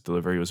times where his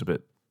delivery was a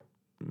bit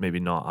maybe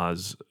not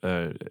as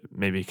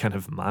maybe kind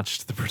of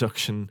matched the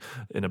production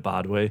in a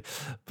bad way,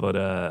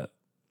 but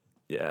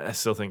yeah, I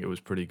still think it was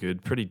pretty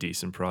good, pretty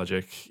decent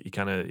project. You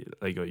kind of,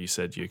 like what you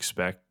said, you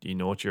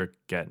know what you're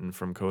getting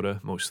from Kota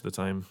most of the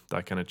time.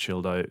 That kind of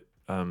chilled out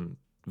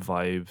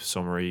vibe,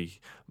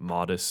 summery,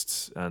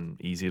 modest,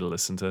 and easy to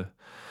listen to.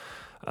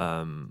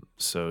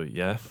 So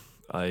yeah,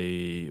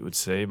 I would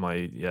say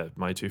my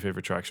two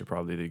favorite tracks are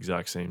probably the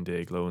exact same,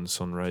 Day Glow and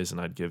Sunrise,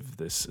 and I'd give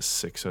this a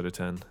 6 out of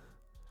 10.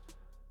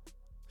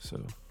 So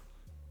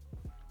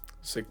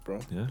Sick, bro.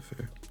 yeah,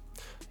 Fair.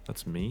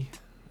 that's me.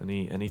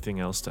 Anything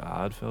else to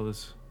add,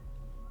 fellas?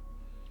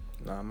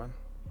 Nah, man.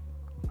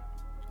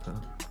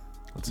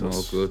 That's All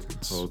us. good.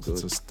 It's, All good.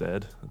 It's us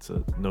dead.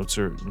 Notes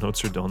are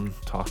done.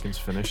 Talking's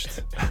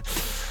finished.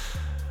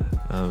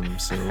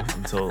 So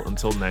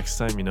until next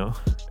time,